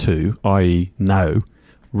 0.2, i.e. no,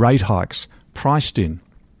 rate hikes priced in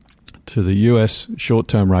to the US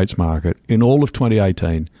short-term rates market in all of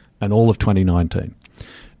 2018 and all of 2019.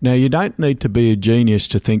 Now, you don't need to be a genius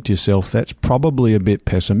to think to yourself that's probably a bit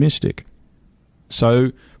pessimistic. So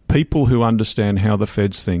people who understand how the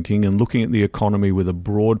Fed's thinking and looking at the economy with a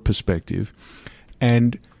broad perspective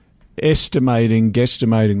and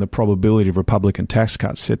guesstimating the probability of Republican tax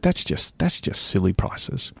cuts said that's just silly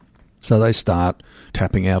prices. So they start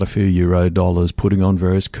tapping out a few euro dollars, putting on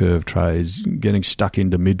various curve trades, getting stuck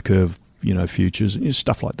into mid-curve, futures, and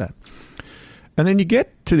stuff like that. And then you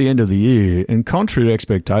get to the end of the year, and contrary to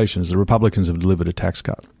expectations, the Republicans have delivered a tax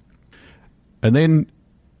cut. And then,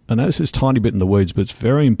 I know this is a tiny bit in the weeds, but it's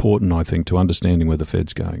very important, I think, to understanding where the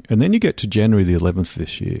Fed's going. And then you get to January the 11th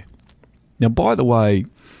this year. Now, by the way,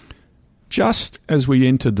 just as we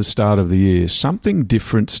entered the start of the year, something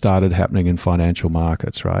different started happening in financial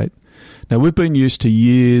markets, right? Now, we've been used to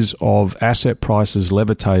years of asset prices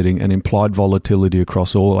levitating and implied volatility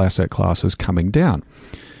across all asset classes coming down.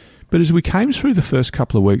 But as we came through the first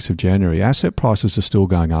couple of weeks of January, asset prices are still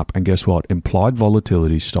going up, and guess what? Implied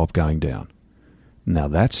volatility stopped going down. Now,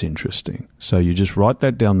 that's interesting. So you just write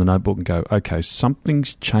that down in the notebook and go, okay,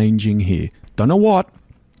 something's changing here. Don't know what,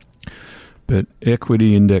 but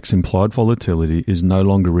equity index implied volatility is no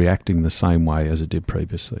longer reacting the same way as it did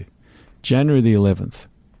previously. January the 11th,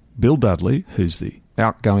 Bill Dudley, who's the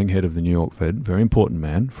outgoing head of the New York Fed, very important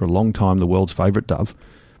man, for a long time the world's favourite dove,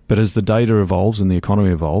 but as the data evolves and the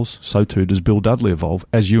economy evolves, so too does Bill Dudley evolve,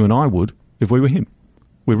 as you and I would if we were him.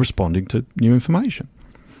 We're responding to new information.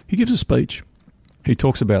 He gives a speech. He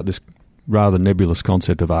talks about this rather nebulous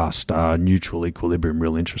concept of R-star, neutral, equilibrium,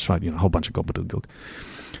 real interest rate, a whole bunch of gobbledygook.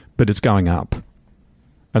 But it's going up.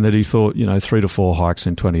 And that he thought, 3 to 4 hikes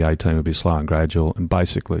in 2018 would be slow and gradual. And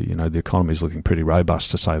basically, the economy's looking pretty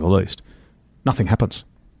robust, to say the least. Nothing happens.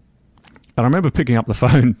 And I remember picking up the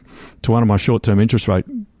phone to one of my short-term interest rate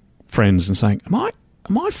friends and saying, am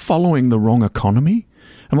I following the wrong economy?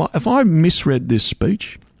 Have I misread this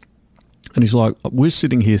speech? And he's like, we're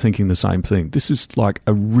sitting here thinking the same thing. This is like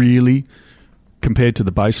compared to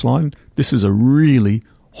the baseline, this is a really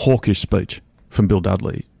hawkish speech from Bill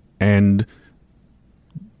Dudley. And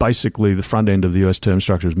basically the front end of the US term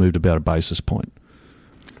structure has moved about a basis point.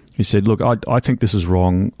 He said, look, I think this is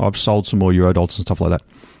wrong. I've sold some more Eurodollars and stuff like that.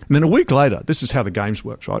 And then a week later, this is how the games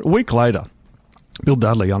works, right? A week later, Bill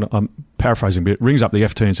Dudley, I'm paraphrasing a bit, rings up the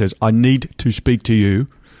FT and says, I need to speak to you,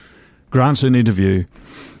 grants an interview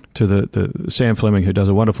to the Sam Fleming, who does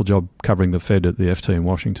a wonderful job covering the Fed at the FT in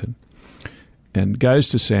Washington, and goes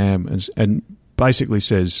to Sam and basically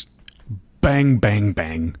says, bang, bang,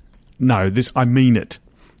 bang. No, I mean it.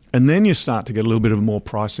 And then you start to get a little bit of more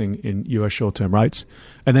pricing in US short-term rates.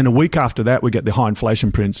 And then a week after that, we get the high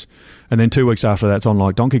inflation prints. And then 2 weeks after that, it's on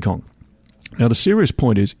like Donkey Kong. Now, the serious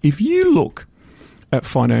point is, if you look at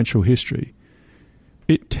financial history,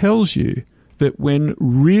 it tells you that when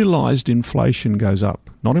realised inflation goes up,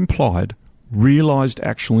 not implied, realised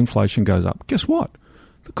actual inflation goes up, guess what?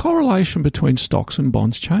 the correlation between stocks and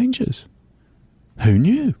bonds changes. Who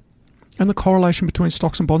knew? And the correlation between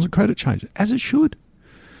stocks and bonds and credit changes, as it should.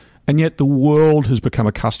 And yet the world has become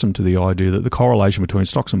accustomed to the idea that the correlation between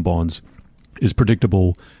stocks and bonds is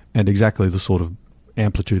predictable and exactly the sort of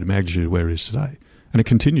amplitude and magnitude where it is today. And it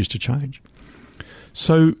continues to change.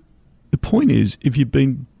 So the point is, if you've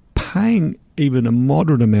been paying even a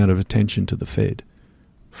moderate amount of attention to the Fed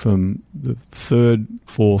from the third,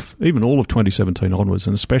 fourth, even all of 2017 onwards,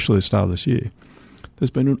 and especially the start of this year, there's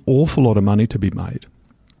been an awful lot of money to be made.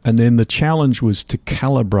 And then the challenge was to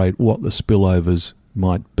calibrate what the spillovers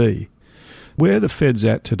might be. Where the Fed's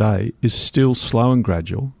at today is still slow and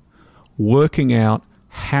gradual, working out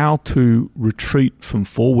how to retreat from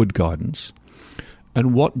forward guidance.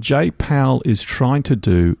 And what Jay Powell is trying to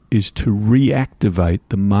do is to reactivate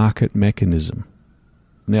the market mechanism.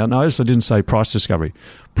 Now, notice I didn't say price discovery.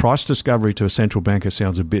 Price discovery to a central banker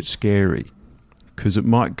sounds a bit scary because it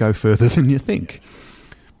might go further than you think.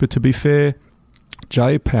 But to be fair,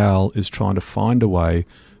 Jay Powell is trying to find a way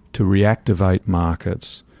to reactivate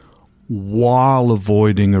markets while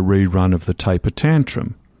avoiding a rerun of the taper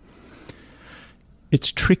tantrum.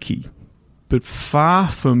 It's tricky, but far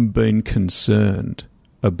from being concerned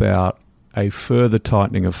about a further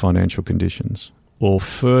tightening of financial conditions or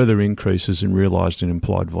further increases in realised and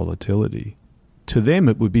implied volatility, to them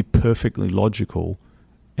it would be perfectly logical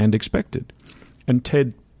and expected. And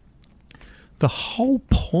Ted, the whole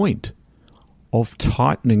point of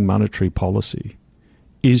tightening monetary policy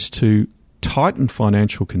is to tighten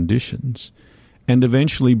financial conditions and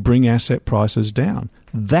eventually bring asset prices down.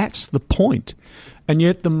 That's the point. And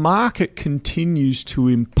yet the market continues to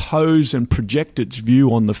impose and project its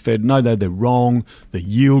view on the Fed. No, they're wrong. The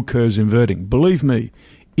yield curve's inverting. Believe me,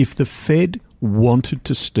 if the Fed wanted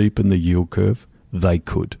to steepen the yield curve, they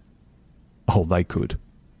could. Oh, they could.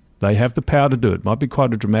 They have the power to do it. Might be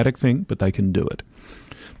quite a dramatic thing, but they can do it.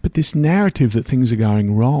 But this narrative that things are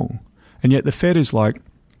going wrong, and yet the Fed is like,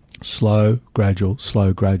 slow, gradual,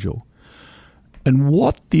 slow, gradual. And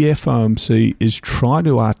what the FOMC is trying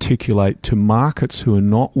to articulate to markets who are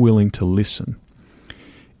not willing to listen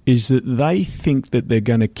is that they think that they're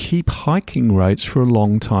going to keep hiking rates for a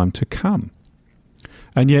long time to come.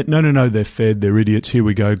 And yet, no, they're Fed, they're idiots, here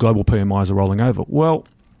we go, global PMIs are rolling over. Well,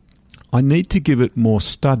 I need to give it more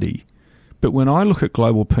study. But when I look at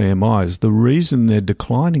global PMIs, the reason they're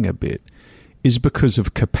declining a bit is because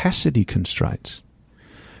of capacity constraints.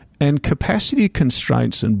 And capacity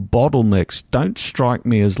constraints and bottlenecks don't strike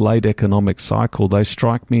me as late economic cycle. They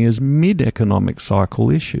strike me as mid-economic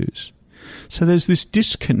cycle issues. So there's this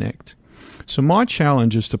disconnect. So my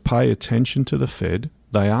challenge is to pay attention to the Fed.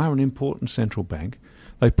 They are an important central bank.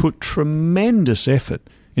 They put tremendous effort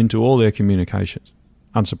into all their communications.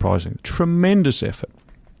 Unsurprisingly, tremendous effort.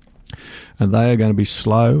 And they are going to be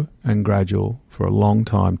slow and gradual for a long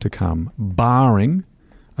time to come, barring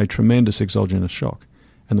a tremendous exogenous shock.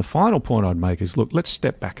 And the final point I'd make is, look, let's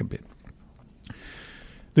step back a bit.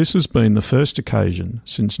 This has been the first occasion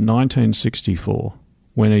since 1964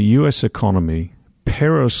 when a US economy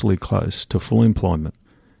perilously close to full employment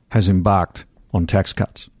has embarked on tax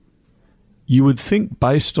cuts. You would think,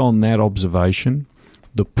 based on that observation,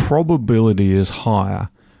 the probability is higher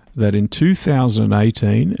that in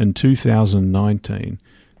 2018 and 2019,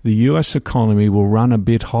 the US economy will run a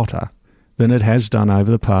bit hotter than it has done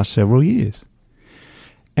over the past several years.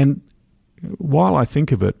 And while I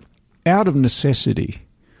think of it, out of necessity,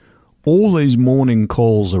 all these morning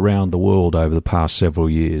calls around the world over the past several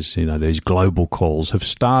years, these global calls, have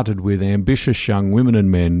started with ambitious young women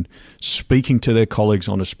and men speaking to their colleagues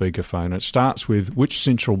on a speakerphone. It starts with which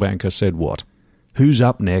central banker said what, who's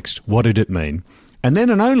up next, what did it mean? And then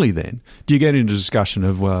and only then do you get into discussion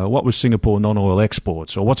of what was Singapore non-oil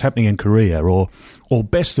exports, or what's happening in Korea, or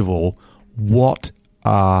best of all, what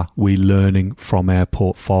are we learning from our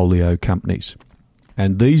portfolio companies?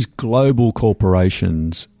 And these global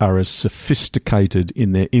corporations are as sophisticated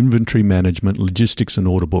in their inventory management, logistics and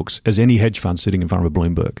order books as any hedge fund sitting in front of a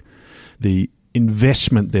Bloomberg. The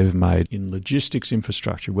investment they've made in logistics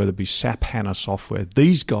infrastructure, whether it be SAP HANA software,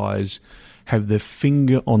 these guys have their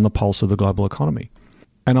finger on the pulse of the global economy.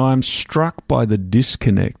 And I'm struck by the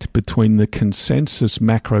disconnect between the consensus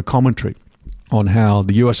macro commentary on how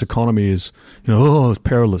the US economy is, it's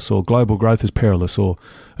perilous, or global growth is perilous, or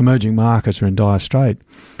emerging markets are in dire strait.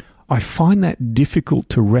 I find that difficult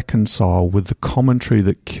to reconcile with the commentary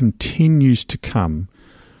that continues to come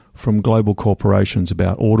from global corporations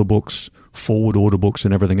about order books, forward order books,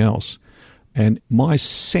 and everything else. And my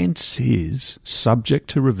sense is, subject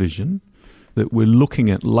to revision, that we're looking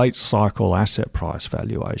at late cycle asset price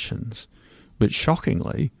valuations. But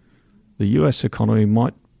shockingly, the US economy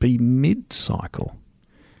might be mid-cycle.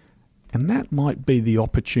 And that might be the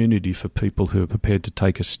opportunity for people who are prepared to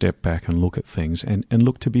take a step back and look at things. And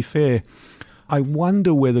look, to be fair, I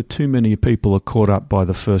wonder whether too many people are caught up by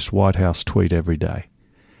the first White House tweet every day.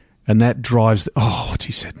 And that drives, what's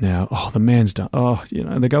he said now? The man's done.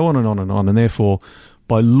 They go on and on and on. And therefore,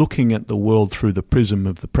 by looking at the world through the prism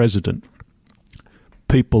of the president,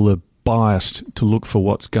 people are biased to look for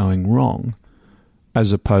what's going wrong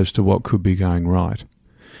as opposed to what could be going right.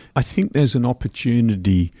 I think there's an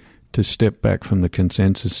opportunity to step back from the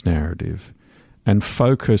consensus narrative and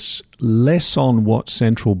focus less on what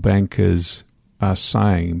central bankers are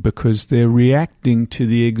saying, because they're reacting to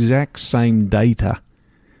the exact same data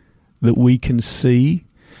that we can see,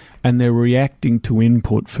 and they're reacting to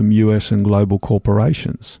input from US and global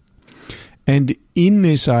corporations. And in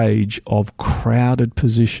this age of crowded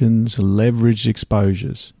positions, leveraged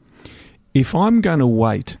exposures, if I'm going to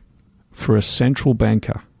wait for a central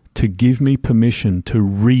banker to give me permission to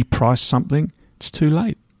reprice something, it's too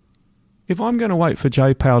late. If I'm going to wait for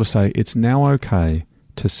Jay Powell to say it's now okay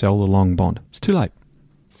to sell the long bond, it's too late.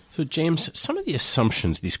 So, James, some of the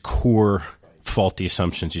assumptions, these core faulty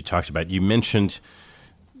assumptions you talked about, you mentioned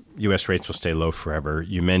U.S. rates will stay low forever.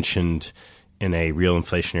 You mentioned in a real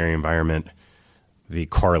inflationary environment, the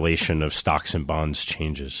correlation of stocks and bonds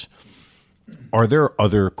changes. Are there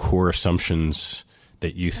other core assumptions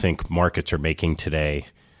that you think markets are making today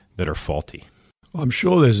that are faulty? I'm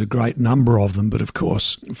sure there's a great number of them, but of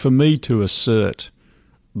course, for me to assert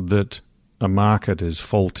that a market is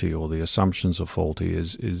faulty or the assumptions are faulty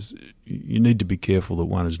is you need to be careful that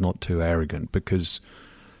one is not too arrogant, because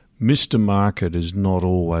Mr. Market is not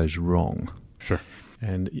always wrong. Sure.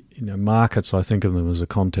 And markets, I think of them as a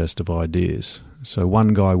contest of ideas. So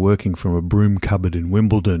one guy working from a broom cupboard in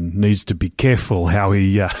Wimbledon needs to be careful how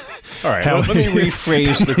he... All right, let me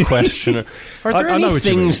rephrase the question. Are there any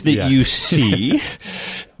things that you see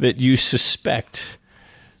that you suspect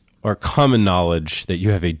are common knowledge that you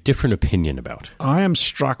have a different opinion about? I am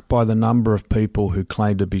struck by the number of people who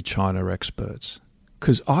claim to be China experts,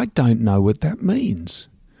 because I don't know what that means.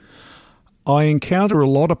 I encounter a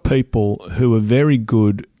lot of people who are very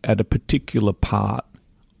good at a particular part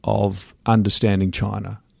of understanding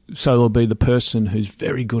China. So there'll be the person who's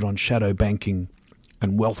very good on shadow banking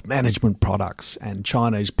and wealth management products and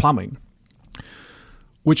Chinese plumbing,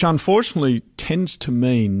 which unfortunately tends to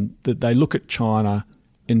mean that they look at China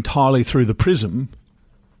entirely through the prism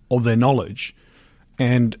of their knowledge.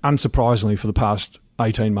 And unsurprisingly, for the past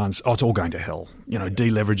 18 months, it's all going to hell,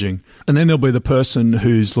 deleveraging. And then there'll be the person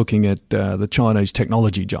who's looking at the Chinese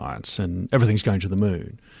technology giants and everything's going to the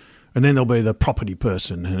moon. And then there'll be the property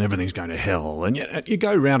person and everything's going to hell. And you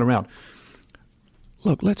go round and round.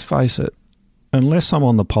 Look, let's face it, unless I'm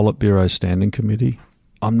on the Politburo Standing Committee,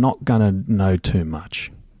 I'm not going to know too much.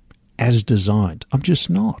 As designed, I'm just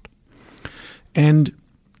not. And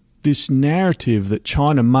this narrative that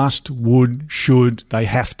China must, would, should, they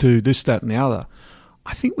have to, this, that and the other,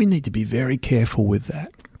 I think we need to be very careful with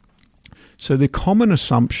that. So the common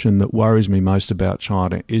assumption that worries me most about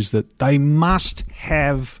China is that they must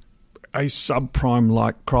have a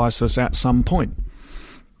subprime-like crisis at some point.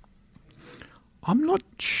 I'm not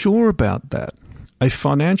sure about that. A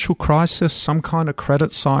financial crisis, some kind of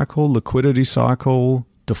credit cycle, liquidity cycle,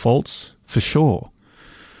 defaults, for sure.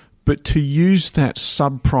 But to use that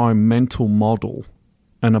subprime mental model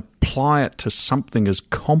and apply it to something as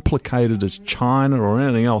complicated as China or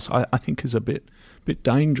anything else, I think is a bit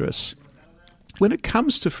dangerous. When it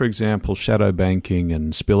comes to, for example, shadow banking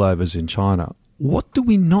and spillovers in China, what do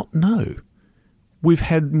we not know? We've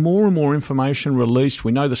had more and more information released.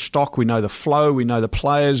 We know the stock, we know the flow, we know the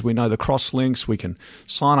players, we know the cross-links. We can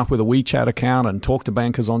sign up with a WeChat account and talk to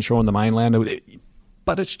bankers onshore on the mainland.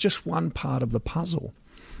 But it's just one part of the puzzle.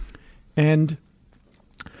 And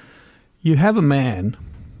you have a man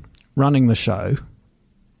running the show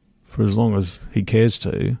for as long as he cares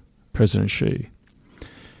to, President Xi,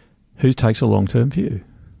 who takes a long-term view.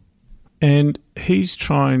 And he's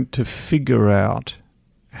trying to figure out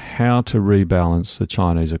how to rebalance the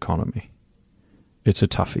Chinese economy. It's a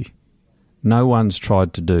toughie. No one's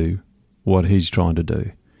tried to do what he's trying to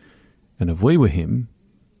do. And if we were him,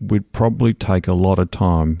 we'd probably take a lot of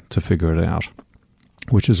time to figure it out,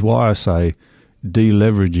 which is why I say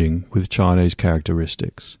deleveraging with Chinese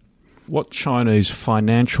characteristics. What Chinese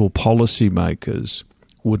financial policy makers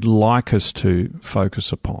would like us to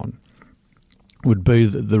focus upon would be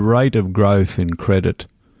that the rate of growth in credit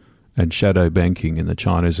and shadow banking in the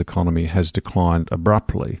Chinese economy has declined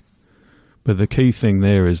abruptly. But the key thing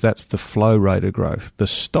there is that's the flow rate of growth. The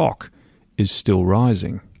stock is still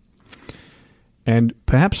rising. And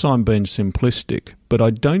perhaps I'm being simplistic, but I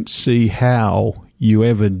don't see how you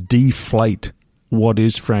ever deflate what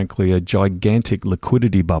is, frankly, a gigantic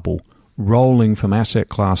liquidity bubble rolling from asset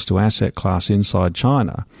class to asset class inside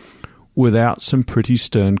China without some pretty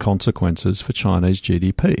stern consequences for Chinese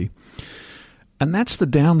GDP. And that's the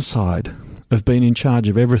downside of being in charge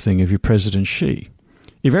of everything if you're President Xi.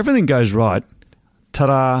 If everything goes right,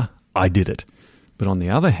 ta-da, I did it. But on the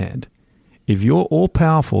other hand, if you're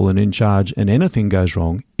all-powerful and in charge and anything goes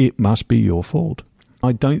wrong, it must be your fault.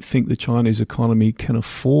 I don't think the Chinese economy can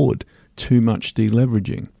afford too much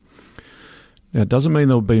deleveraging. Now, it doesn't mean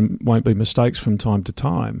there won't be mistakes from time to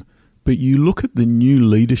time, but you look at the new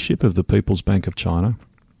leadership of the People's Bank of China,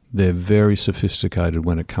 they're very sophisticated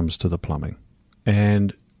when it comes to the plumbing.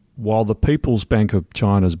 And while the People's Bank of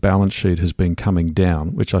China's balance sheet has been coming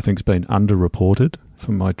down, which I think has been underreported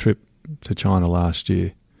from my trip to China last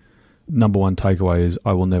year, number one takeaway is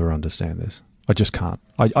I will never understand this. I just can't.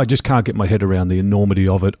 I just can't get my head around the enormity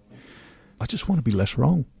of it. I just want to be less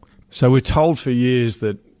wrong. So we're told for years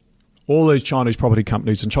that all these Chinese property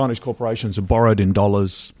companies and Chinese corporations are borrowed in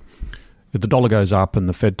dollars. If the dollar goes up and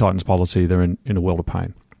the Fed tightens policy, they're in a world of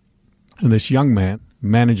pain. And this young man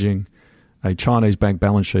managing a Chinese bank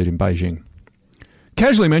balance sheet in Beijing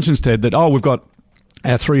casually mentions, Ted, that, we've got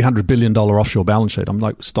our $300 billion offshore balance sheet. I'm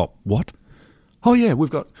like, stop, what? Oh, yeah, we've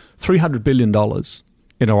got $300 billion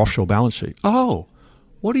in our offshore balance sheet. Oh,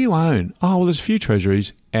 what do you own? Oh, well, there's a few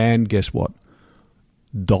treasuries. And guess what?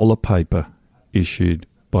 Dollar paper issued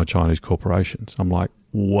by Chinese corporations. I'm like,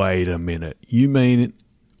 wait a minute. You mean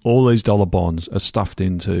all these dollar bonds are stuffed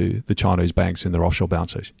into the Chinese banks in their offshore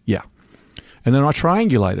balance sheets? Yeah. And then I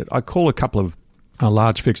triangulate it. I call a couple of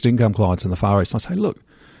large fixed income clients in the Far East and I say, look,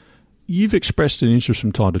 you've expressed an interest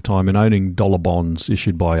from time to time in owning dollar bonds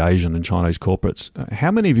issued by Asian and Chinese corporates.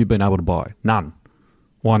 How many have you been able to buy? None.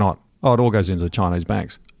 Why not? Oh, it all goes into the Chinese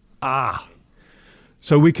banks.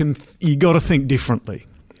 So you got to think differently,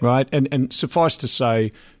 right? And suffice to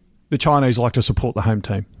say, the Chinese like to support the home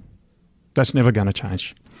team. That's never going to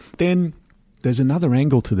change. Then there's another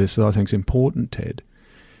angle to this that I think is important, Ted.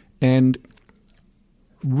 And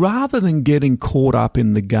rather than getting caught up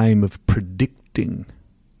in the game of predicting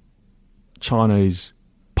Chinese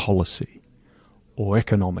policy or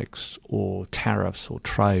economics or tariffs or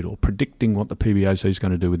trade or predicting what the PBOC is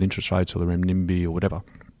going to do with interest rates or the renminbi or whatever,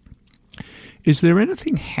 is there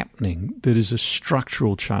anything happening that is a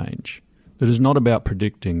structural change, that is not about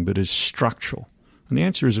predicting but is structural? And the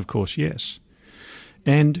answer is, of course, yes.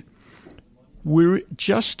 And we're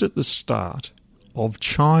just at the start of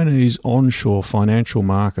Chinese onshore financial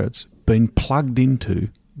markets being plugged into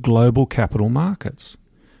global capital markets.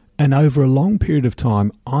 And over a long period of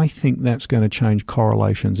time, I think that's going to change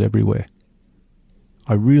correlations everywhere.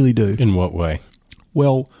 I really do. In what way?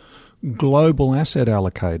 Well, global asset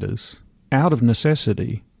allocators, out of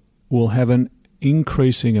necessity, will have an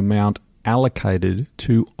increasing amount allocated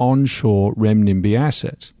to onshore renminbi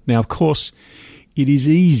assets. Now, of course, it is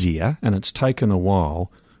easier, and it's taken a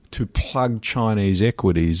while, to plug Chinese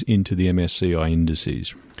equities into the MSCI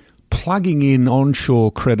indices. Plugging in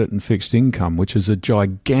onshore credit and fixed income, which is a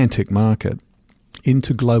gigantic market,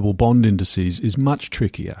 into global bond indices is much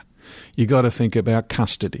trickier. You got to think about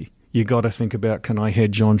custody. You got to think about, can I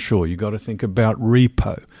hedge onshore? You got to think about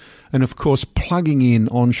repo. And of course, plugging in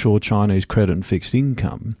onshore Chinese credit and fixed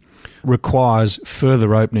income requires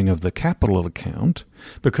further opening of the capital account,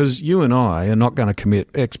 because you and I are not going to commit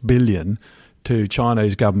X billion to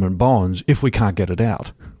Chinese government bonds if we can't get it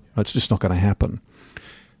out. It's just not going to happen.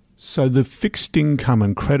 So the fixed income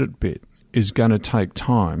and credit bit is going to take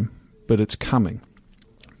time, but it's coming.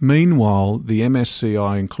 Meanwhile, the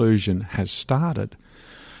MSCI inclusion has started.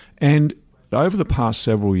 And over the past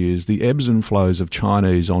several years, the ebbs and flows of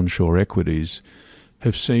Chinese onshore equities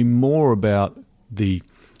have seemed more about the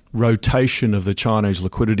rotation of the Chinese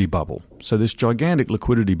liquidity bubble. So this gigantic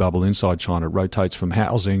liquidity bubble inside China rotates from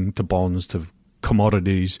housing to bonds to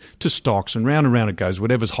commodities to stocks, and round it goes,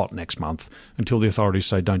 whatever's hot next month, until the authorities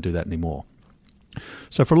say don't do that anymore.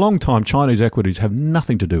 So for a long time, Chinese equities have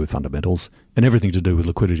nothing to do with fundamentals and everything to do with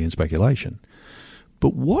liquidity and speculation.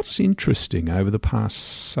 But what's interesting over the past,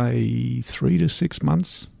 say, 3 to 6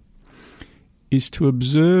 months is to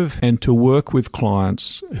observe and to work with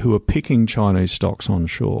clients who are picking Chinese stocks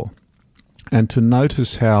onshore, and to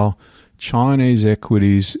notice how Chinese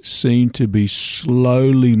equities seem to be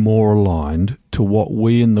slowly more aligned to what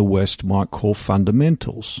we in the West might call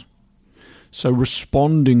fundamentals. So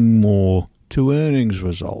responding more to earnings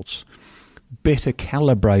results, better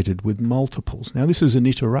calibrated with multiples. Now, this is an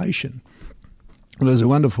iteration. There's a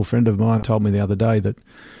wonderful friend of mine told me the other day that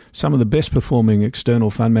some of the best performing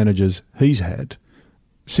external fund managers he's had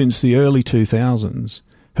since the early 2000s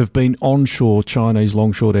have been onshore Chinese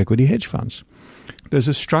long-short equity hedge funds. There's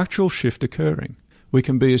a structural shift occurring. We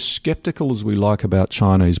can be as sceptical as we like about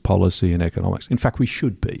Chinese policy and economics. In fact, we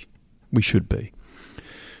should be. We should be.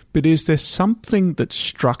 But is there something that's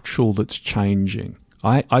structural that's changing?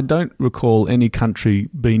 I don't recall any country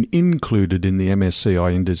being included in the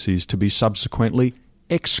MSCI indices to be subsequently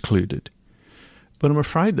excluded. But I'm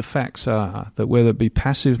afraid the facts are that whether it be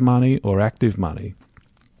passive money or active money,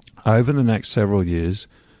 over the next several years,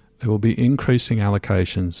 there will be increasing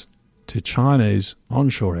allocations to Chinese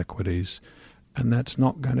onshore equities, and that's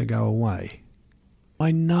not going to go away.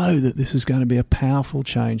 I know that this is going to be a powerful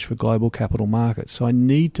change for global capital markets, so I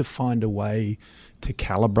need to find a way to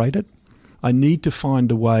calibrate it. I need to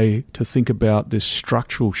find a way to think about this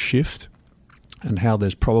structural shift and how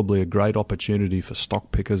there's probably a great opportunity for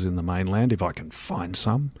stock pickers in the mainland, if I can find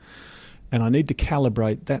some. And I need to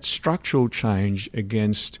calibrate that structural change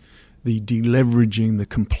against the deleveraging, the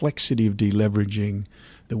complexity of deleveraging,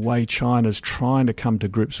 the way China's trying to come to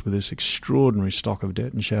grips with this extraordinary stock of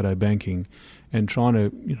debt and shadow banking, and trying to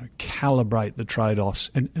calibrate the trade-offs,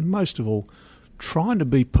 and most of all, trying to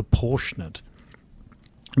be proportionate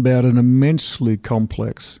about an immensely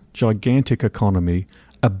complex, gigantic economy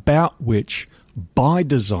about which, by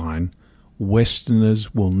design,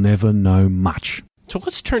 Westerners will never know much. So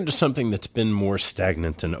let's turn to something that's been more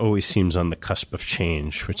stagnant and always seems on the cusp of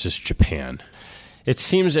change, which is Japan. It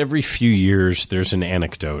seems every few years there's an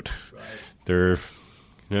anecdote. There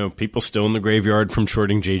are people still in the graveyard from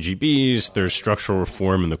shorting JGBs. There's structural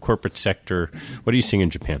reform in the corporate sector. What are you seeing in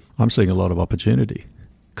Japan? I'm seeing a lot of opportunity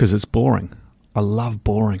because it's boring. I love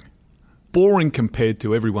boring. Boring compared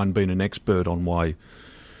to everyone being an expert on why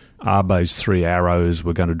Abe's 3 arrows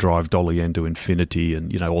were going to drive dollar yen to infinity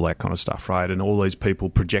and, all that kind of stuff, right? And all these people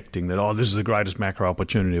projecting that, this is the greatest macro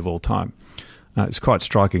opportunity of all time. It's quite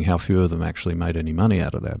striking how few of them actually made any money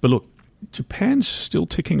out of that. But look, Japan's still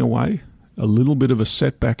ticking away. A little bit of a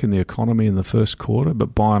setback in the economy in the first quarter,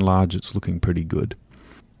 but by and large it's looking pretty good.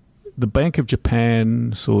 The Bank of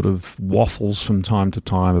Japan sort of waffles from time to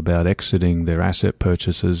time about exiting their asset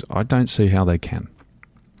purchases. I don't see how they can.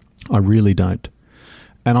 I really don't.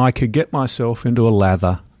 And I could get myself into a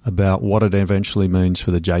lather about what it eventually means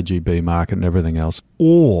for the JGB market and everything else.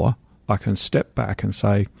 Or I can step back and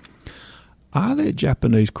say, are there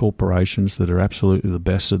Japanese corporations that are absolutely the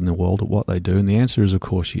best in the world at what they do? And the answer is, of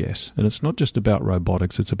course, yes. And it's not just about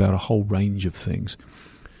robotics. It's about a whole range of things.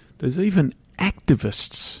 There's even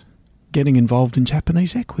activists getting involved in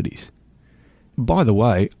Japanese equities. By the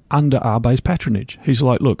way, under Abe's patronage. He's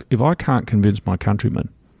like, look, if I can't convince my countrymen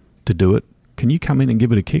to do it, can you come in and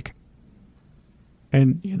give it a kick?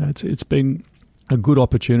 And, it's been a good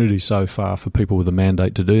opportunity so far for people with a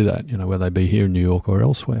mandate to do that, whether they be here in New York or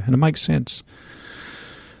elsewhere. And it makes sense.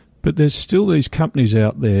 But there's still these companies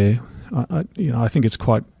out there, I think it's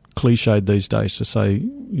quite cliched these days to say,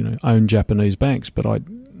 own Japanese banks, but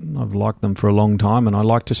I've liked them for a long time, and I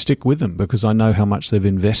like to stick with them because I know how much they've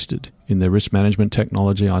invested in their risk management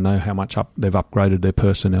technology. I know how much they've upgraded their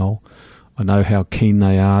personnel. I know how keen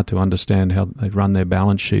they are to understand how they run their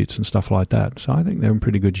balance sheets and stuff like that. So I think they're in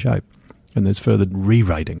pretty good shape, and there's further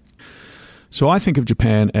re-rating. So I think of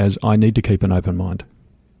Japan as I need to keep an open mind.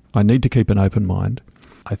 I need to keep an open mind.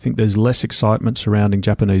 I think there's less excitement surrounding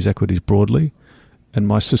Japanese equities broadly, and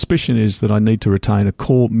my suspicion is that I need to retain a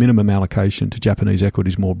core minimum allocation to Japanese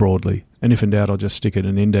equities more broadly. And if in doubt, I'll just stick it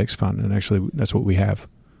in an index fund. And actually, that's what we have.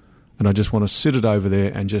 And I just want to sit it over there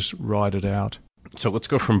and just ride it out. So let's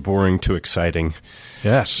go from boring to exciting.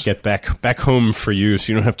 Yes. Get back home for you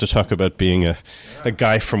so you don't have to talk about being a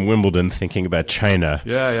guy from Wimbledon thinking about China.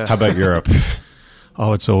 Yeah. How about Europe?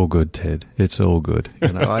 Oh, it's all good, Ted. It's all good.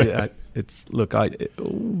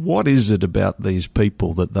 What is it about these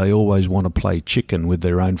people that they always want to play chicken with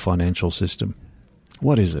their own financial system?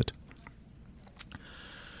 What is it?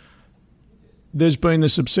 There's been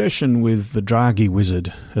this obsession with the Draghi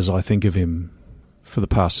wizard, as I think of him, for the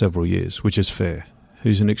past several years, which is fair.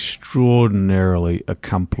 He's an extraordinarily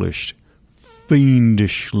accomplished,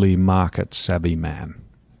 fiendishly market-savvy man.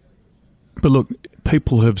 But look,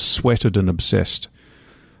 people have sweated and obsessed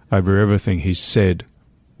over everything he's said,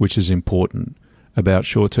 which is important, about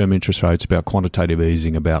short-term interest rates, about quantitative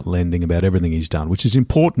easing, about lending, about everything he's done, which is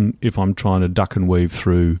important if I'm trying to duck and weave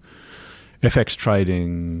through FX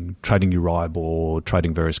trading Euribor,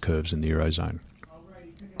 trading various curves in the Eurozone.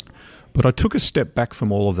 But I took a step back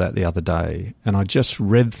from all of that the other day, and I just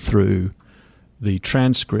read through the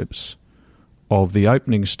transcripts of the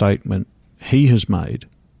opening statement he has made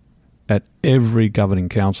at every governing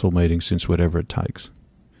council meeting since whatever it takes.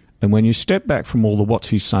 And when you step back from all the what's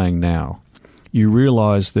he saying now, you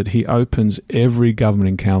realise that he opens every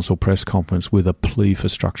governing council press conference with a plea for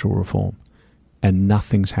structural reform, and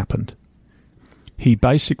nothing's happened. He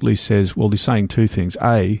basically says, well, he's saying two things.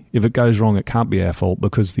 A, if it goes wrong, it can't be our fault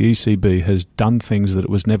because the ECB has done things that it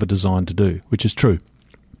was never designed to do, which is true.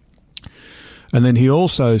 And then he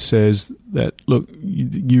also says that, look,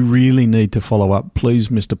 you really need to follow up. Please,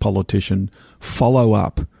 Mr. Politician, follow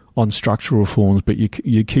up on structural reforms, but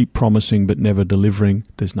you keep promising but never delivering.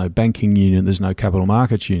 There's no banking union, there's no capital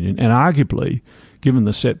markets union. And arguably, given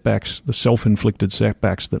the setbacks, the self-inflicted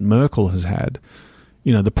setbacks that Merkel has had,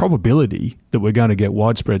 you know, the probability that we're going to get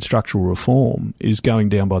widespread structural reform is going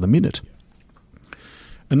down by the minute.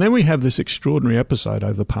 And then we have this extraordinary episode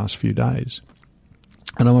over the past few days.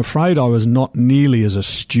 And I'm afraid I was not nearly as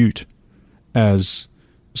astute as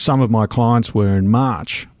some of my clients were in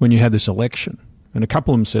March when you had this election. And a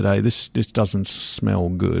couple of them said, hey, this doesn't smell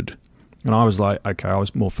good. And I was like, okay, I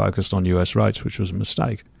was more focused on US rates, which was a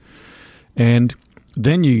mistake. And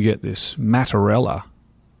then you get this Mattarella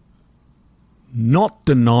not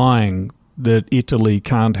denying that Italy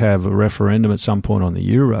can't have a referendum at some point on the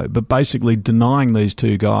euro, but basically denying these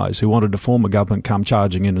two guys who wanted to form a government come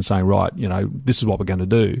charging in and saying, right, you know, this is what we're going to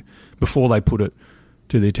do, before they put it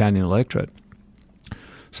to the Italian electorate.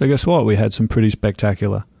 So guess what? We had some pretty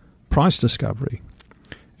spectacular price discovery.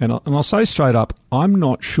 And I'll say straight up, I'm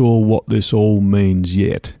not sure what this all means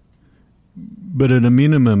yet. But at a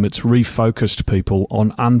minimum, it's refocused people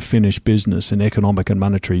on unfinished business in economic and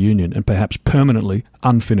monetary union, and perhaps permanently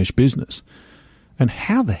unfinished business. And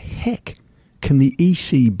how the heck can the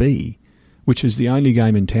ECB, which is the only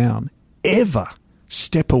game in town, ever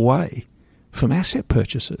step away from asset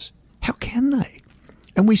purchases? How can they?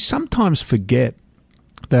 And we sometimes forget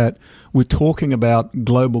that we're talking about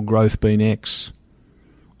global growth being X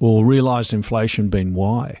or realised inflation being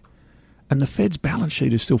Y. And the Fed's balance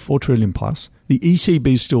sheet is still $4 trillion plus. The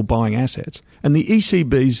ECB is still buying assets. And the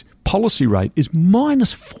ECB's policy rate is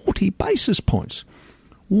minus 40 basis points.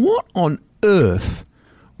 What on earth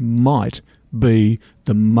might be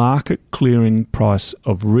the market clearing price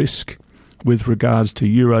of risk with regards to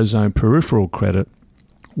Eurozone peripheral credit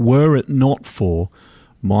were it not for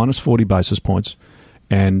minus 40 basis points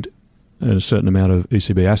and a certain amount of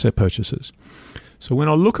ECB asset purchases? So when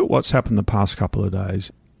I look at what's happened the past couple of days,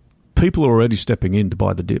 people are already stepping in to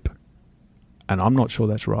buy the dip. And I'm not sure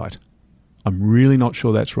that's right. I'm really not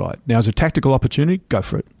sure that's right. Now, as a tactical opportunity, go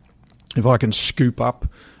for it. If I can scoop up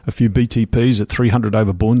a few BTPs at 300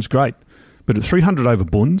 over bunds, great. But at 300 over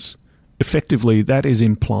bunds, effectively that is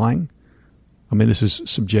implying, I mean this is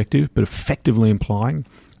subjective, but effectively implying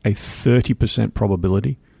a 30%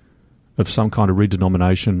 probability of some kind of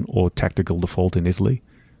redenomination or tactical default in Italy.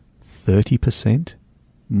 30%?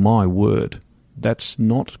 My word, that's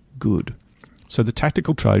not good. So the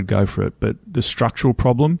tactical trade, go for it, but the structural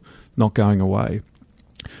problem, not going away.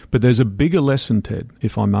 But there's a bigger lesson, Ted,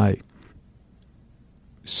 if I may.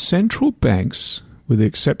 Central banks, with the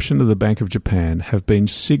exception of the Bank of Japan, have been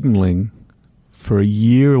signalling for a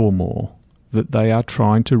year or more that they are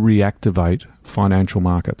trying to reactivate financial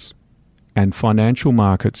markets. And financial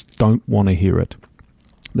markets don't want to hear it.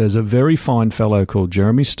 There's a very fine fellow called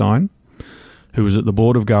Jeremy Stein, who was at the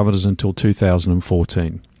Board of Governors until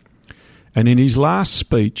 2014. And in his last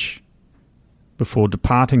speech, before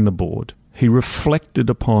departing the board, he reflected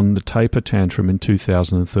upon the taper tantrum in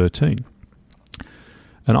 2013.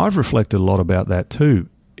 And I've reflected a lot about that too.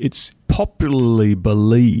 It's popularly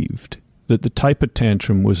believed that the taper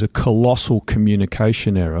tantrum was a colossal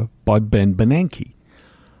communication error by Ben Bernanke.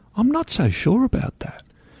 I'm not so sure about that.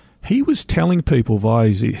 He was telling people via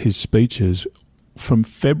his speeches from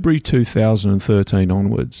February 2013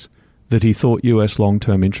 onwards that he thought US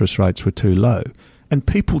long-term interest rates were too low, and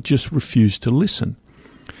people just refused to listen.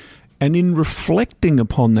 And in reflecting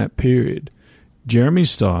upon that period, Jeremy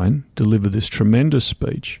Stein delivered this tremendous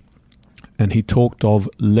speech, and he talked of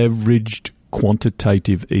leveraged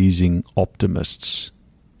quantitative easing optimists.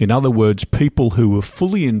 In other words, people who were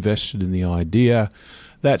fully invested in the idea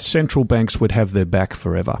that central banks would have their back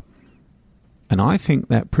forever. And I think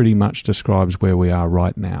that pretty much describes where we are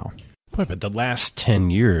right now. Boy, but the last 10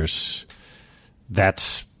 years,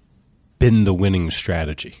 that's been the winning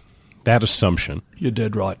strategy. That assumption, you're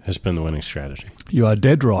dead right, has been the winning strategy. You are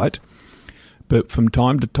dead right. But from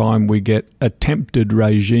time to time, we get attempted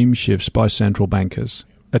regime shifts by central bankers.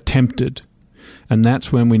 Attempted. And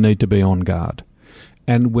that's when we need to be on guard.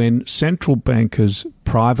 And when central bankers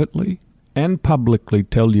privately and publicly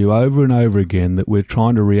tell you over and over again that we're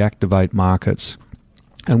trying to reactivate markets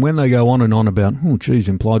And when they go on and on about,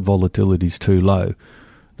 implied volatility is too low,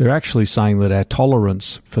 they're actually saying that our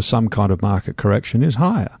tolerance for some kind of market correction is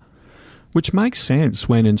higher, which makes sense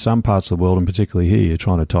when in some parts of the world, and particularly here, you're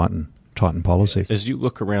trying to tighten policy. As you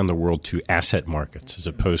look around the world to asset markets as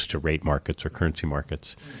opposed to rate markets or currency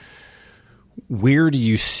markets, where do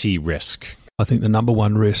you see risk? I think the number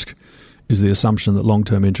one risk is the assumption that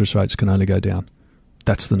long-term interest rates can only go down.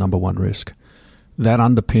 That's the number one risk. That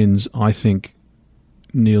underpins, I think,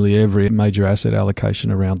 nearly every major asset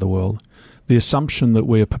allocation around the world. The assumption that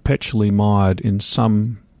we are perpetually mired in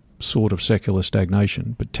some sort of secular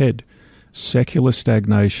stagnation. But Ted, secular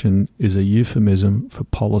stagnation is a euphemism for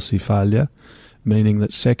policy failure, meaning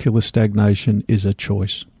that secular stagnation is a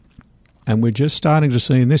choice. And we're just starting to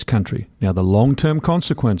see in this country now the long-term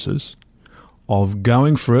consequences of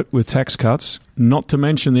going for it with tax cuts, not to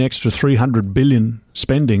mention the extra $300 billion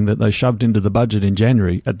spending that they shoved into the budget in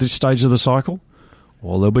January at this stage of the cycle.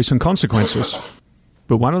 Well, there'll be some consequences.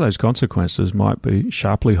 But one of those consequences might be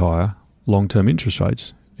sharply higher long-term interest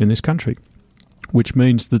rates in this country, which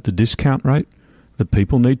means that the discount rate that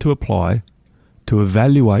people need to apply to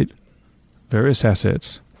evaluate various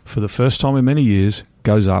assets for the first time in many years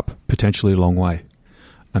goes up potentially a long way.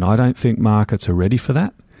 And I don't think markets are ready for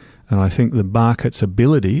that. And I think the market's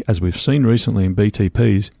ability, as we've seen recently in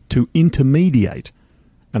BTPs, to intermediate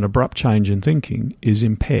an abrupt change in thinking is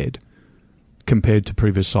impaired compared to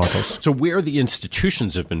previous cycles. So where the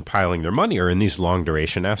institutions have been piling their money are in these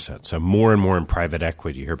long-duration assets. So more and more in private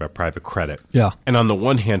equity. You hear about private credit. Yeah. And on the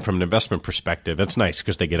one hand, from an investment perspective, that's nice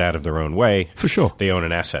because they get out of their own way. For sure. They own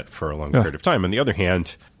an asset for a long period of time. On the other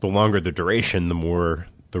hand, the longer the duration, the more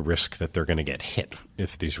the risk that they're going to get hit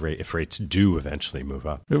if rates do eventually move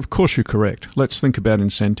up. Of course you're correct. Let's think about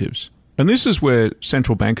incentives. And this is where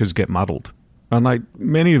central bankers get muddled. And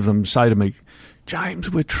many of them say to me, James,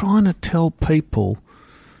 we're trying to tell people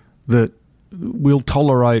that we'll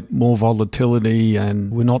tolerate more volatility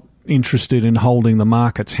and we're not interested in holding the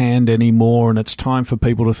market's hand anymore and it's time for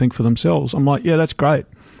people to think for themselves. I'm like, yeah, that's great.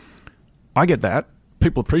 I get that.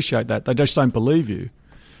 People appreciate that. They just don't believe you.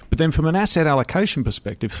 But then from an asset allocation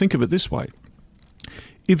perspective, think of it this way.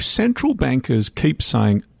 If central bankers keep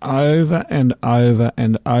saying over and over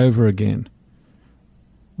and over again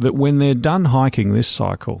that when they're done hiking this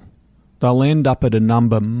cycle, they'll end up at a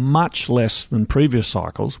number much less than previous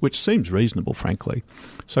cycles, which seems reasonable, frankly.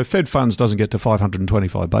 So Fed funds doesn't get to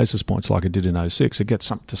 525 basis points like it did in 2006. It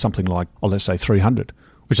gets to something like, let's say 300,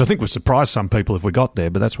 which I think would surprise some people if we got there,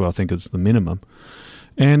 but that's where I think is the minimum.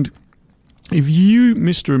 And if you,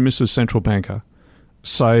 Mr. and Mrs. Central Banker,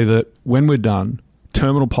 say that when we're done,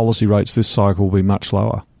 terminal policy rates this cycle will be much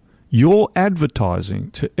lower, you're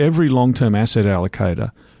advertising to every long-term asset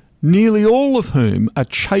allocator, nearly all of whom are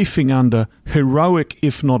chafing under heroic,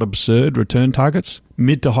 if not absurd, return targets,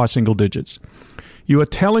 mid to high single digits. You are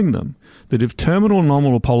telling them that if terminal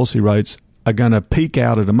nominal policy rates are going to peak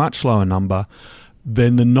out at a much lower number,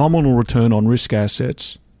 then the nominal return on risk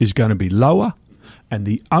assets is going to be lower, and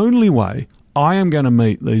the only way I am going to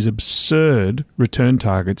meet these absurd return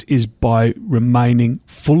targets is by remaining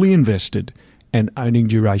fully invested and owning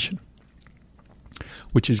duration,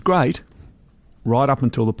 which is great right up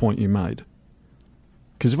until the point you made.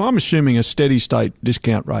 Because if I'm assuming a steady state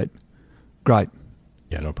discount rate, great.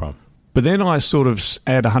 Yeah, no problem. But then I sort of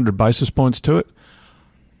add 100 basis points to it.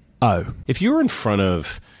 If you're in front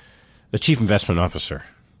of the chief investment officer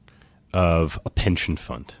of a pension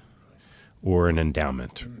fund or an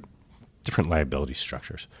endowment, different liability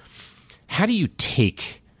structures, how do you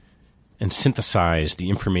take and synthesize the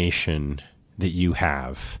information that you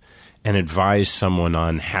have and advise someone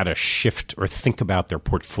on how to shift or think about their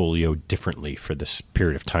portfolio differently for this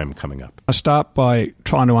period of time coming up? I start by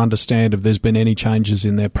trying to understand if there's been any changes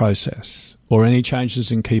in their process or any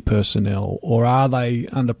changes in key personnel, or are they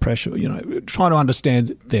under pressure, trying to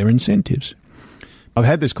understand their incentives. I've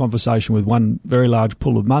had this conversation with one very large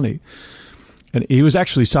pool of money, and he was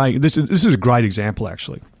actually saying, this is a great example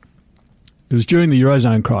actually. It was during the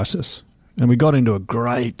Eurozone crisis. And we got into a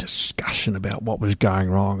great discussion about what was going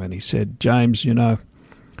wrong. And he said, James,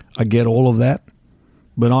 I get all of that,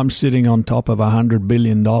 but I'm sitting on top of $100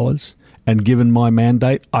 billion. And given my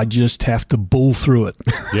mandate, I just have to bull through it.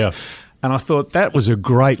 Yeah. And I thought that was a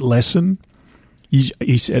great lesson.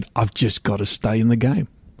 He said, I've just got to stay in the game.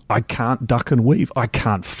 I can't duck and weave. I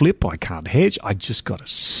can't flip. I can't hedge. I just got to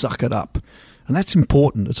suck it up. And that's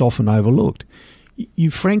important. It's often overlooked.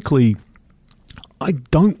 Frankly, I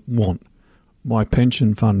don't want my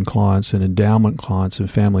pension fund clients and endowment clients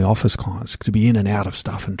and family office clients to be in and out of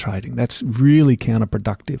stuff and trading. That's really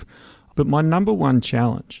counterproductive. But my number one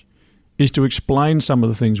challenge is to explain some of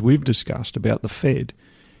the things we've discussed about the Fed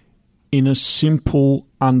in a simple,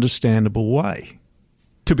 understandable way,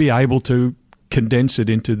 to be able to condense it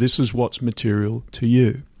into this is what's material to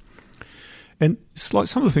you. And it's like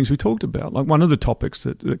some of the things we talked about. Like one of the topics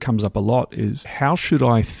that comes up a lot is how should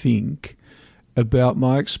I think about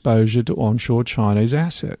my exposure to onshore Chinese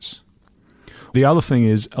assets? The other thing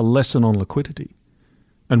is a lesson on liquidity.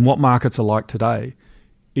 And what markets are like today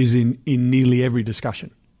is in nearly every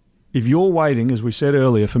discussion. If you're waiting, as we said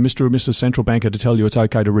earlier, for Mr. or Mrs. Central Banker to tell you it's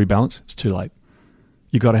okay to rebalance, it's too late.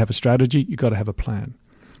 You've got to have a strategy. You've got to have a plan.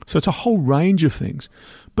 So it's a whole range of things.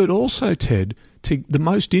 But also, Ted, the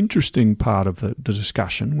most interesting part of the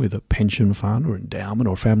discussion with a pension fund or endowment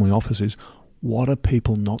or family office is what are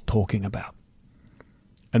people not talking about?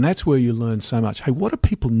 And that's where you learn so much. Hey, what are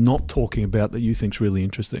people not talking about that you think is really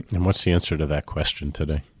interesting? And what's the answer to that question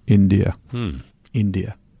today? India.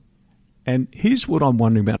 India. And here's what I'm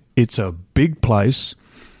wondering about. It's a big place.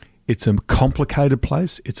 It's a complicated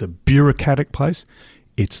place. It's a bureaucratic place.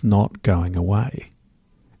 It's not going away.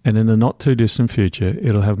 And in the not-too-distant future,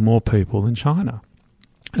 it'll have more people than China.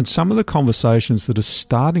 And some of the conversations that are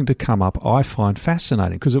starting to come up I find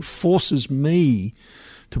fascinating because it forces me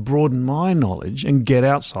to broaden my knowledge and get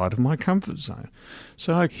outside of my comfort zone.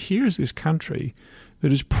 So here's this country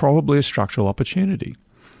that is probably a structural opportunity.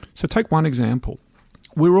 So take one example.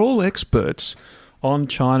 We're all experts on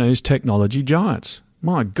Chinese technology giants.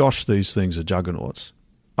 My gosh, these things are juggernauts.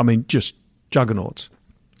 I mean, just juggernauts.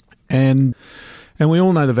 And we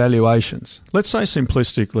all know the valuations. Let's say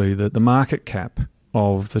simplistically that the market cap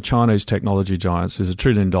of the Chinese technology giants is $1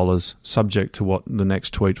 trillion, subject to what the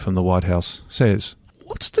next tweet from the White House says.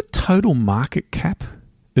 What's the total market cap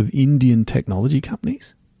of Indian technology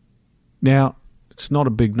companies? Now, it's not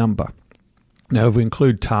a big number. Now, if we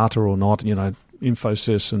include Tata or not,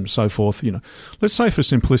 Infosys and so forth, let's say for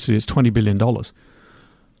simplicity it's $20 billion.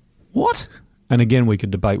 What? And again, we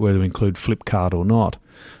could debate whether we include Flipkart or not,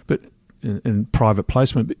 but in private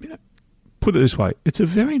placement. But, put it this way, it's a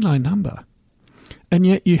very low number. And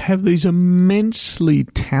yet you have these immensely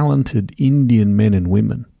talented Indian men and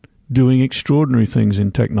women doing extraordinary things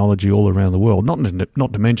in technology all around the world,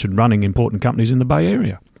 not to mention running important companies in the Bay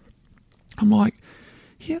Area. I'm like,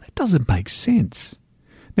 yeah, that doesn't make sense.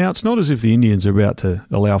 Now, it's not as if the Indians are about to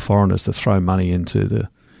allow foreigners to throw money into the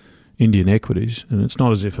Indian equities, and it's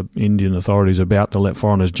not as if Indian authorities are about to let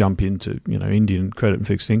foreigners jump into, Indian credit and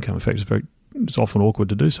fixed income. In fact, it's often awkward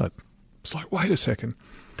to do so. It's like, wait a second.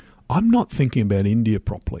 I'm not thinking about India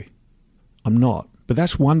properly. I'm not. But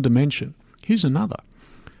that's one dimension. Here's another.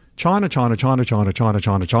 China.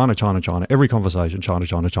 Every conversation,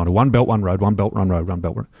 China. One belt, one road, one belt, one road, one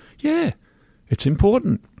belt. Yeah, it's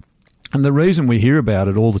important. And the reason we hear about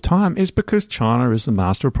it all the time is because China is the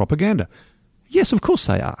master of propaganda. Yes, of course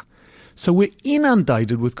they are. So we're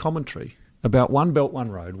inundated with commentary about one belt,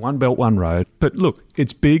 one road, one belt, one road. But look,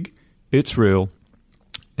 it's big, it's real,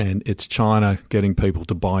 and it's China getting people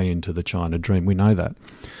to buy into the China dream. We know that.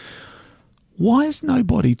 Why is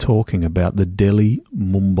nobody talking about the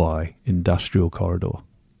Delhi-Mumbai industrial corridor?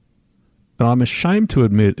 And I'm ashamed to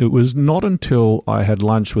admit it was not until I had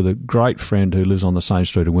lunch with a great friend who lives on the same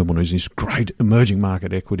street in Wimbledon, who's this great emerging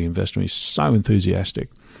market equity investor. He's so enthusiastic.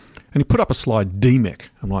 And he put up a slide, DMEC.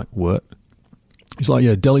 I'm like, what? He's like,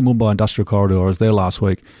 yeah, Delhi-Mumbai industrial corridor. I was there last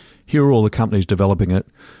week. Here are all the companies developing it.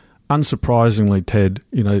 Unsurprisingly, Ted,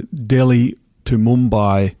 Delhi to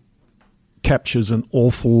Mumbai captures an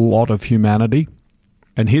awful lot of humanity.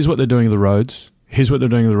 And here's what they're doing with the roads. Here's what they're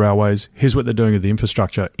doing with the railways. Here's what they're doing with the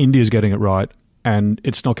infrastructure. India's getting it right, and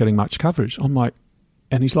it's not getting much coverage. I'm like,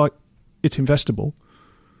 and he's like, it's investable.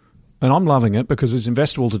 And I'm loving it because it's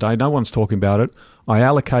investable today. No one's talking about it. I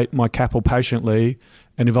allocate my capital patiently,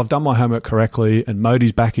 and if I've done my homework correctly and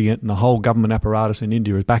Modi's backing it and the whole government apparatus in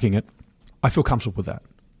India is backing it, I feel comfortable with that.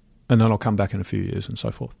 And then I'll come back in a few years and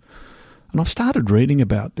so forth. And I've started reading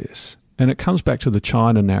about this, and it comes back to the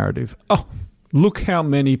China narrative. Oh, look how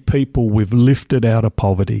many people we've lifted out of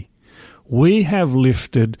poverty. We have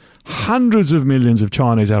lifted hundreds of millions of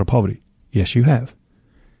Chinese out of poverty. Yes, you have.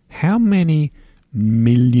 How many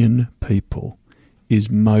million people is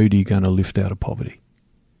Modi going to lift out of poverty?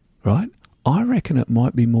 Right? I reckon it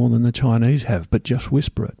might be more than the Chinese have, but just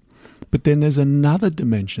whisper it. But then there's another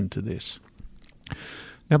dimension to this.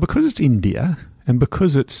 Now, because it's India and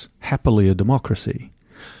because it's happily a democracy,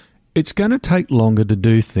 it's going to take longer to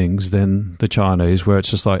do things than the Chinese, where it's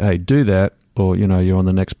just like, hey, do that, or, you're on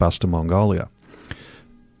the next bus to Mongolia.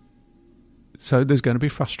 So there's going to be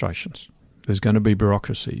frustrations. There's going to be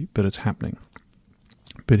bureaucracy, but it's happening.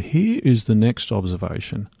 But here is the next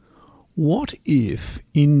observation. What if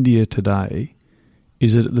India today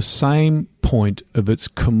is at the same point of its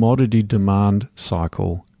commodity demand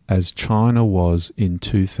cycle as China was in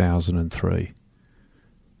 2003.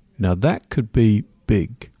 Now, that could be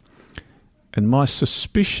big. And my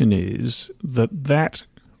suspicion is that that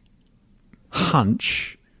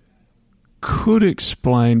hunch could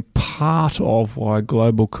explain part of why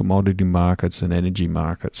global commodity markets and energy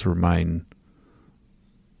markets remain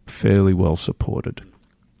fairly well supported.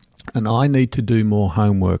 And I need to do more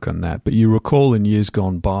homework on that. But you recall in years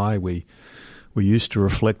gone by, we used to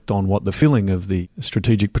reflect on what the filling of the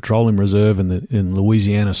Strategic Petroleum Reserve in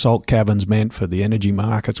Louisiana salt caverns meant for the energy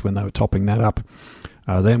markets when they were topping that up.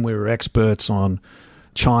 Then we were experts on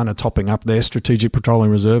China topping up their Strategic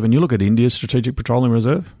Petroleum Reserve. And you look at India's Strategic Petroleum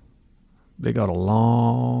Reserve, they got a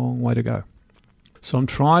long way to go. So I'm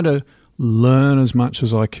trying to learn as much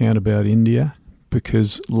as I can about India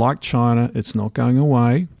because, like China, it's not going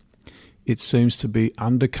away. It seems to be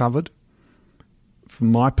undercovered.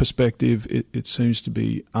 From my perspective, it seems to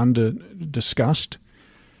be under-discussed.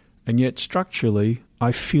 And yet, structurally,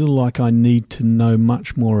 I feel like I need to know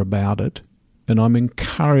much more about it. And I'm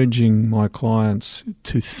encouraging my clients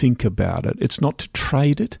to think about it. It's not to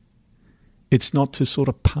trade it. It's not to sort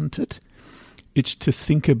of punt it. It's to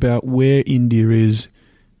think about where India is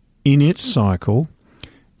in its cycle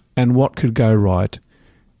and what could go right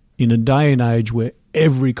in a day and age where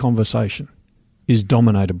every conversation is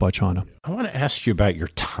dominated by China. I want to ask you about your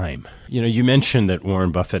time. You mentioned that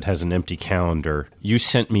Warren Buffett has an empty calendar. You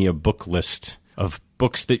sent me a book list of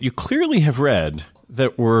books that you clearly have read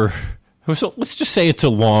that were, so let's just say it's a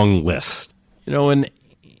long list. And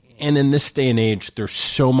in this day and age, there's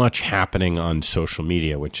so much happening on social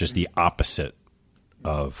media, which is the opposite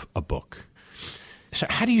of a book. So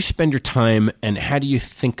how do you spend your time and how do you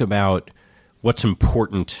think about what's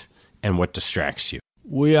important and what distracts you?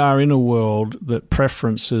 We are in a world that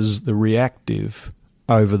preferences the reactive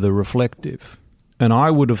over the reflective. And I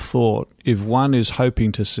would have thought if one is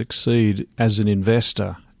hoping to succeed as an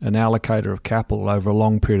investor, an allocator of capital over a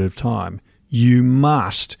long period of time, you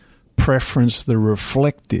must preference the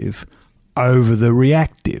reflective over the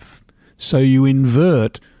reactive. So you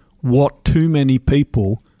invert what too many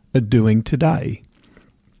people are doing today.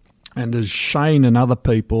 And as Shane and other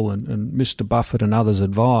people and Mr. Buffett and others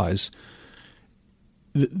advise,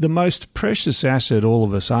 the most precious asset all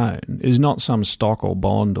of us own is not some stock or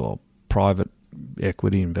bond or private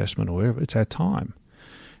equity investment or whatever. It's our time.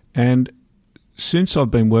 And since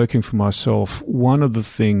I've been working for myself, one of the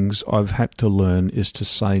things I've had to learn is to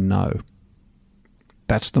say no.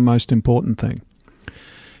 That's the most important thing.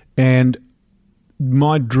 And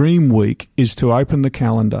my dream week is to open the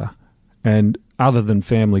calendar and other than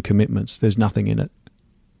family commitments, there's nothing in it.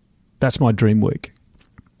 That's my dream week.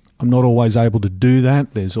 I'm not always able to do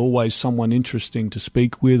that. There's always someone interesting to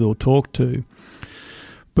speak with or talk to.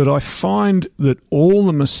 But I find that all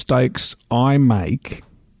the mistakes I make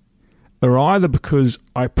are either because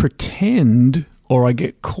I pretend or I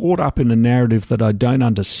get caught up in a narrative that I don't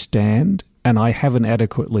understand and I haven't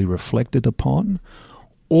adequately reflected upon,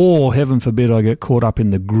 or, heaven forbid, I get caught up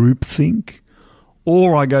in the groupthink,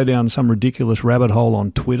 or I go down some ridiculous rabbit hole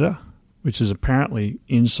on Twitter, which is apparently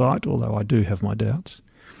insight, although I do have my doubts.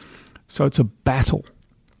 So it's a battle,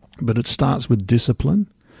 but it starts with discipline,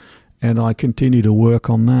 and I continue to work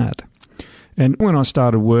on that. And when I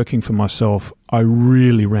started working for myself, I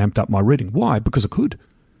really ramped up my reading. Why? Because I could.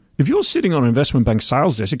 If you're sitting on an investment bank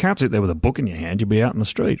sales desk, you can't sit there with a book in your hand, you'll be out in the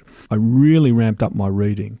street. I really ramped up my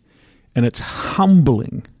reading, and it's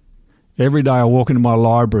humbling. Every day I walk into my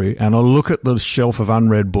library and I look at the shelf of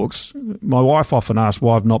unread books. My wife often asks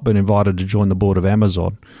why I've not been invited to join the board of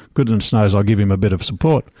Amazon. Goodness knows I give him a bit of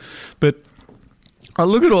support. But I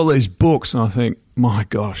look at all these books and I think, my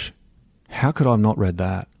gosh, how could I have not read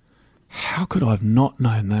that? How could I have not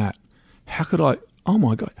known that? How could I, oh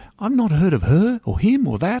my God, I've not heard of her or him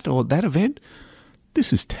or that event.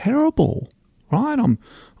 This is terrible, right?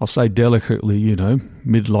 I'll say delicately,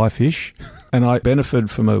 midlife-ish. And I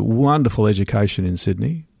benefited from a wonderful education in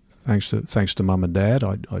Sydney, thanks to Mum and Dad.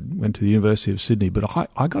 I went to the University of Sydney. But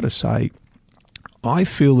I got to say, I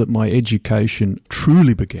feel that my education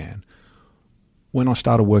truly began when I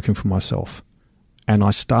started working for myself. And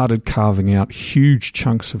I started carving out huge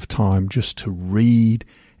chunks of time just to read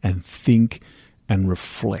and think and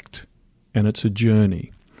reflect. And it's a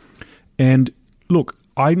journey. And look,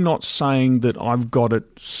 I'm not saying that I've got it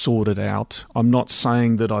sorted out. I'm not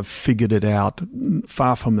saying that I've figured it out.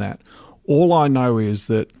 Far from that. All I know is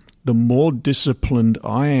that the more disciplined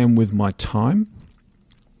I am with my time,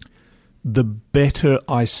 the better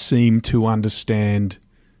I seem to understand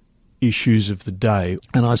issues of the day.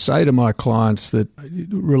 And I say to my clients that,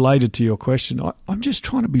 related to your question, I'm just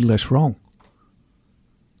trying to be less wrong.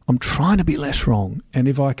 I'm trying to be less wrong. And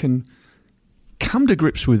if I can come to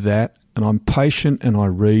grips with that, and I'm patient and I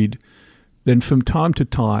read, then from time to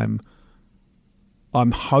time,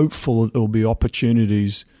 I'm hopeful that there will be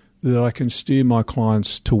opportunities that I can steer my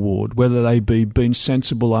clients toward, whether they be being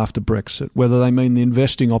sensible after Brexit, whether they mean the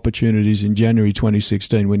investing opportunities in January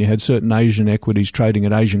 2016 when you had certain Asian equities trading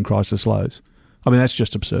at Asian crisis lows. I mean, that's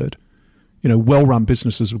just absurd. Well-run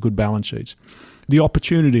businesses with good balance sheets. The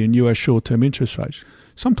opportunity in US short-term interest rates.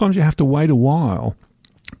 Sometimes you have to wait a while,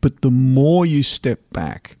 but the more you step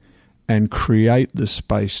back and create the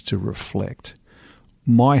space to reflect,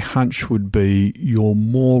 my hunch would be you're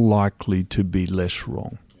more likely to be less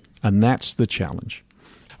wrong. And that's the challenge.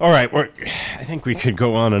 All right. I think we could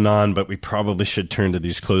go on, but we probably should turn to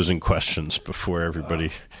these closing questions before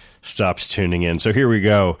everybody stops tuning in. So here we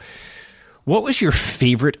go. What was your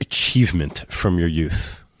favorite achievement from your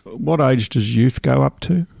youth? What age does youth go up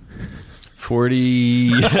to? 40.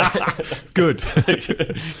 Good.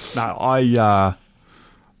 No,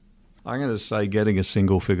 I'm going to say getting a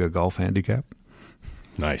single-figure golf handicap.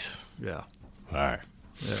 Nice. Yeah. All right.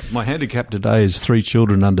 Yeah. My handicap today is 3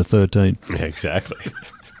 children under 13. Yeah, exactly.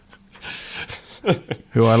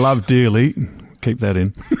 Who I love dearly. Keep that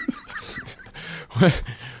in.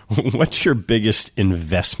 What's your biggest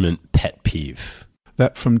investment pet peeve?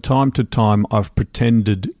 That from time to time I've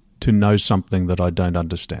pretended to know something that I don't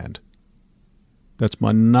understand. That's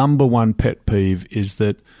my number one pet peeve, is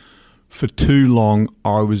that for too long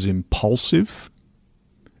I was impulsive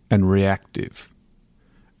and reactive.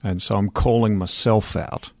 And so I'm calling myself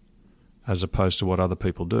out as opposed to what other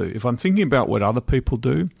people do. If I'm thinking about what other people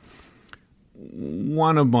do,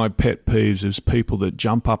 one of my pet peeves is people that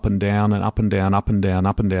jump up and down and up and down, up and down,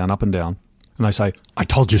 up and down, up and down. And they say, I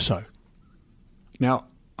told you so. Now,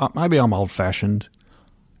 maybe I'm old-fashioned.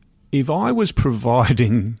 If I was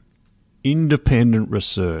providing independent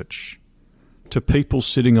research to people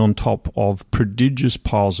sitting on top of prodigious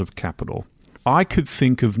piles of capital, I could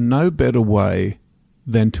think of no better way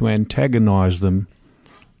than to antagonize them,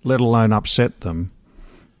 let alone upset them,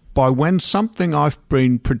 by when something I've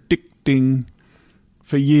been predicting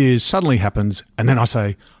for years suddenly happens, and then I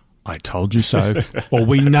say, I told you so, or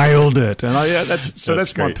we nailed it. And so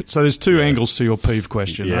there's two angles to your peeve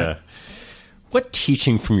question. Yeah. Right? What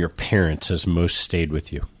teaching from your parents has most stayed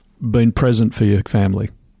with you? Being present for your family.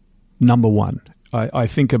 Number one. I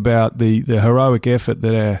think about the heroic effort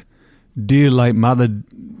that our dear late mother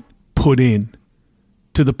put in,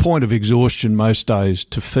 to the point of exhaustion most days,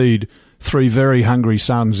 to feed 3 very hungry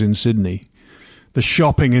sons in Sydney. The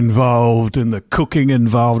shopping involved and the cooking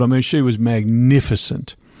involved. I mean, she was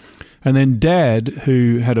magnificent. And then Dad,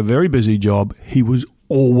 who had a very busy job, he was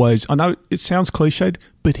always, I know it sounds cliched,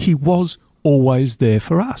 but he was always there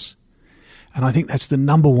for us. And I think that's the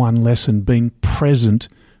number one lesson, being present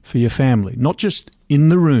for your family. Not just in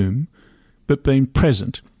the room, but being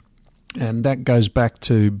present. And that goes back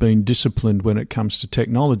to being disciplined when it comes to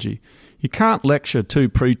technology. You can't lecture 2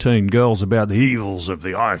 preteen girls about the evils of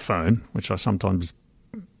the iPhone, which I sometimes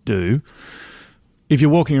do, if you're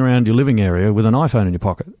walking around your living area with an iPhone in your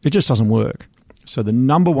pocket. It just doesn't work. So the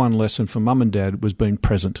number one lesson for Mum and Dad was being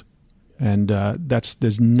present. And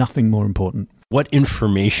there's nothing more important. What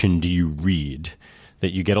information do you read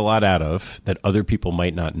that you get a lot out of that other people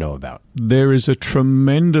might not know about? There is a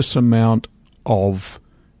tremendous amount of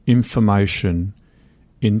information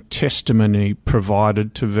in testimony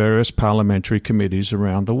provided to various parliamentary committees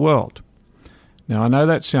around the world. Now, I know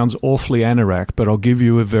that sounds awfully anorak, but I'll give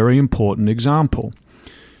you a very important example.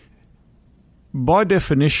 By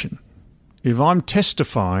definition, if I'm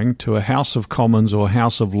testifying to a House of Commons or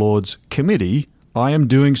House of Lords committee, I am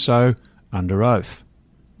doing so under oath,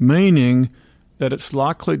 meaning that it's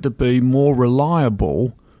likely to be more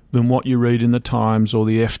reliable than what you read in the Times or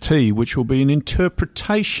the FT, which will be an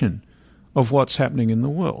interpretation of what's happening in the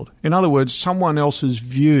world. In other words, someone else's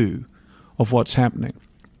view of what's happening.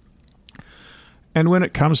 And when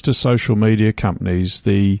it comes to social media companies,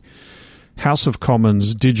 the House of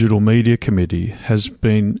Commons Digital Media Committee has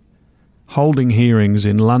been holding hearings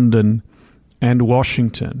in London and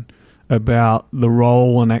Washington about the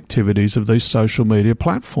role and activities of these social media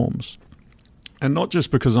platforms. And not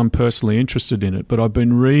just because I'm personally interested in it, but I've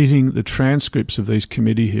been reading the transcripts of these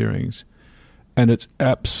committee hearings, and it's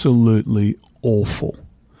absolutely awful.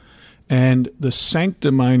 And the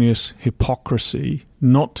sanctimonious hypocrisy,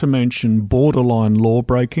 not to mention borderline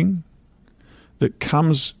law-breaking, that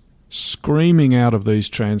comes screaming out of these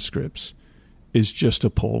transcripts is just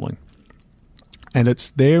appalling. And it's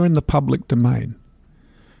there in the public domain.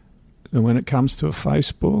 And when it comes to a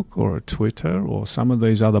Facebook or a Twitter or some of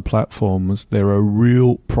these other platforms, there are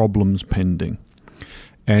real problems pending.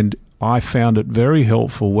 And I found it very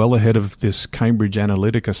helpful, well ahead of this Cambridge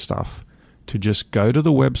Analytica stuff, to just go to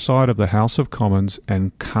the website of the House of Commons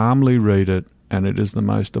and calmly read it, and it is the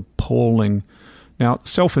most appalling... Now,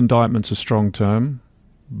 self-indictment's a strong term,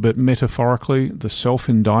 but metaphorically, the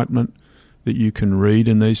self-indictment that you can read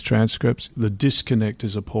in these transcripts, the disconnect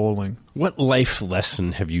is appalling. What life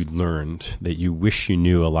lesson have you learned that you wish you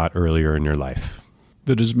knew a lot earlier in your life?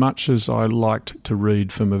 That as much as I liked to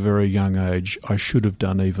read from a very young age, I should have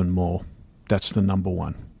done even more. That's the number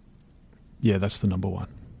one. Yeah, that's the number one.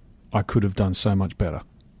 I could have done so much better.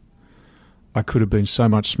 I could have been so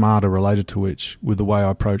much smarter related to which with the way I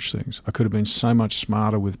approach things. I could have been so much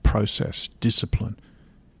smarter with process, discipline.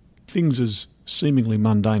 Things as seemingly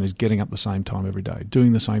mundane as getting up the same time every day,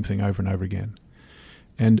 doing the same thing over and over again.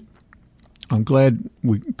 And I'm glad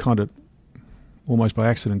we kind of almost by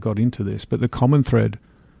accident got into this, but the common thread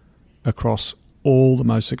across all the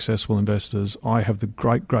most successful investors I have the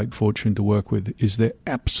great fortune to work with is their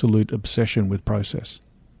absolute obsession with process.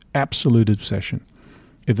 Absolute obsession.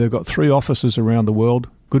 If they've got 3 offices around the world,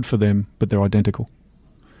 good for them, but they're identical.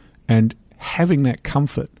 And having that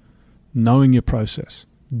comfort, knowing your process,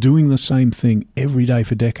 doing the same thing every day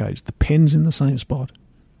for decades, the pen's in the same spot,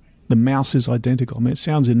 the mouse is identical. I mean, it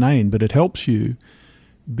sounds inane, but it helps you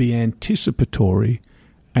be anticipatory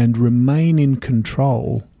and remain in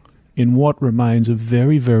control in what remains a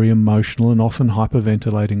very, very emotional and often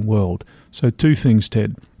hyperventilating world. So 2 things,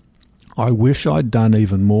 Ted. I wish I'd done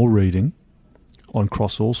even more reading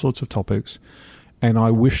across all sorts of topics, and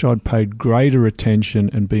I wish I'd paid greater attention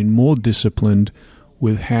and been more disciplined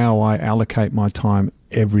with how I allocate my time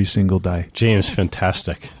every single day. James,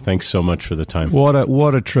 fantastic. Thanks so much for the time.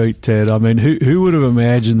 What a treat, Ted. I mean, who would have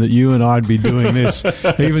imagined that you and I'd be doing this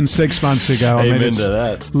even 6 months ago? Amen to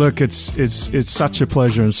that. Look, it's such a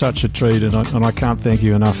pleasure and such a treat, and I can't thank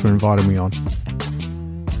you enough for inviting me on.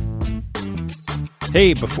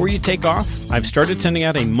 Hey, before you take off, I've started sending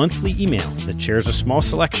out a monthly email that shares a small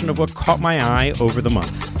selection of what caught my eye over the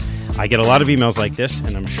month. I get a lot of emails like this,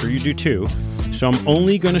 and I'm sure you do too, so I'm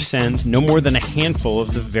only going to send no more than a handful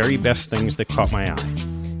of the very best things that caught my eye.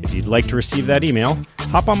 If you'd like to receive that email,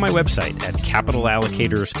 hop on my website at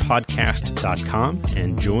capitalallocatorspodcast.com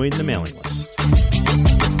and join the mailing list.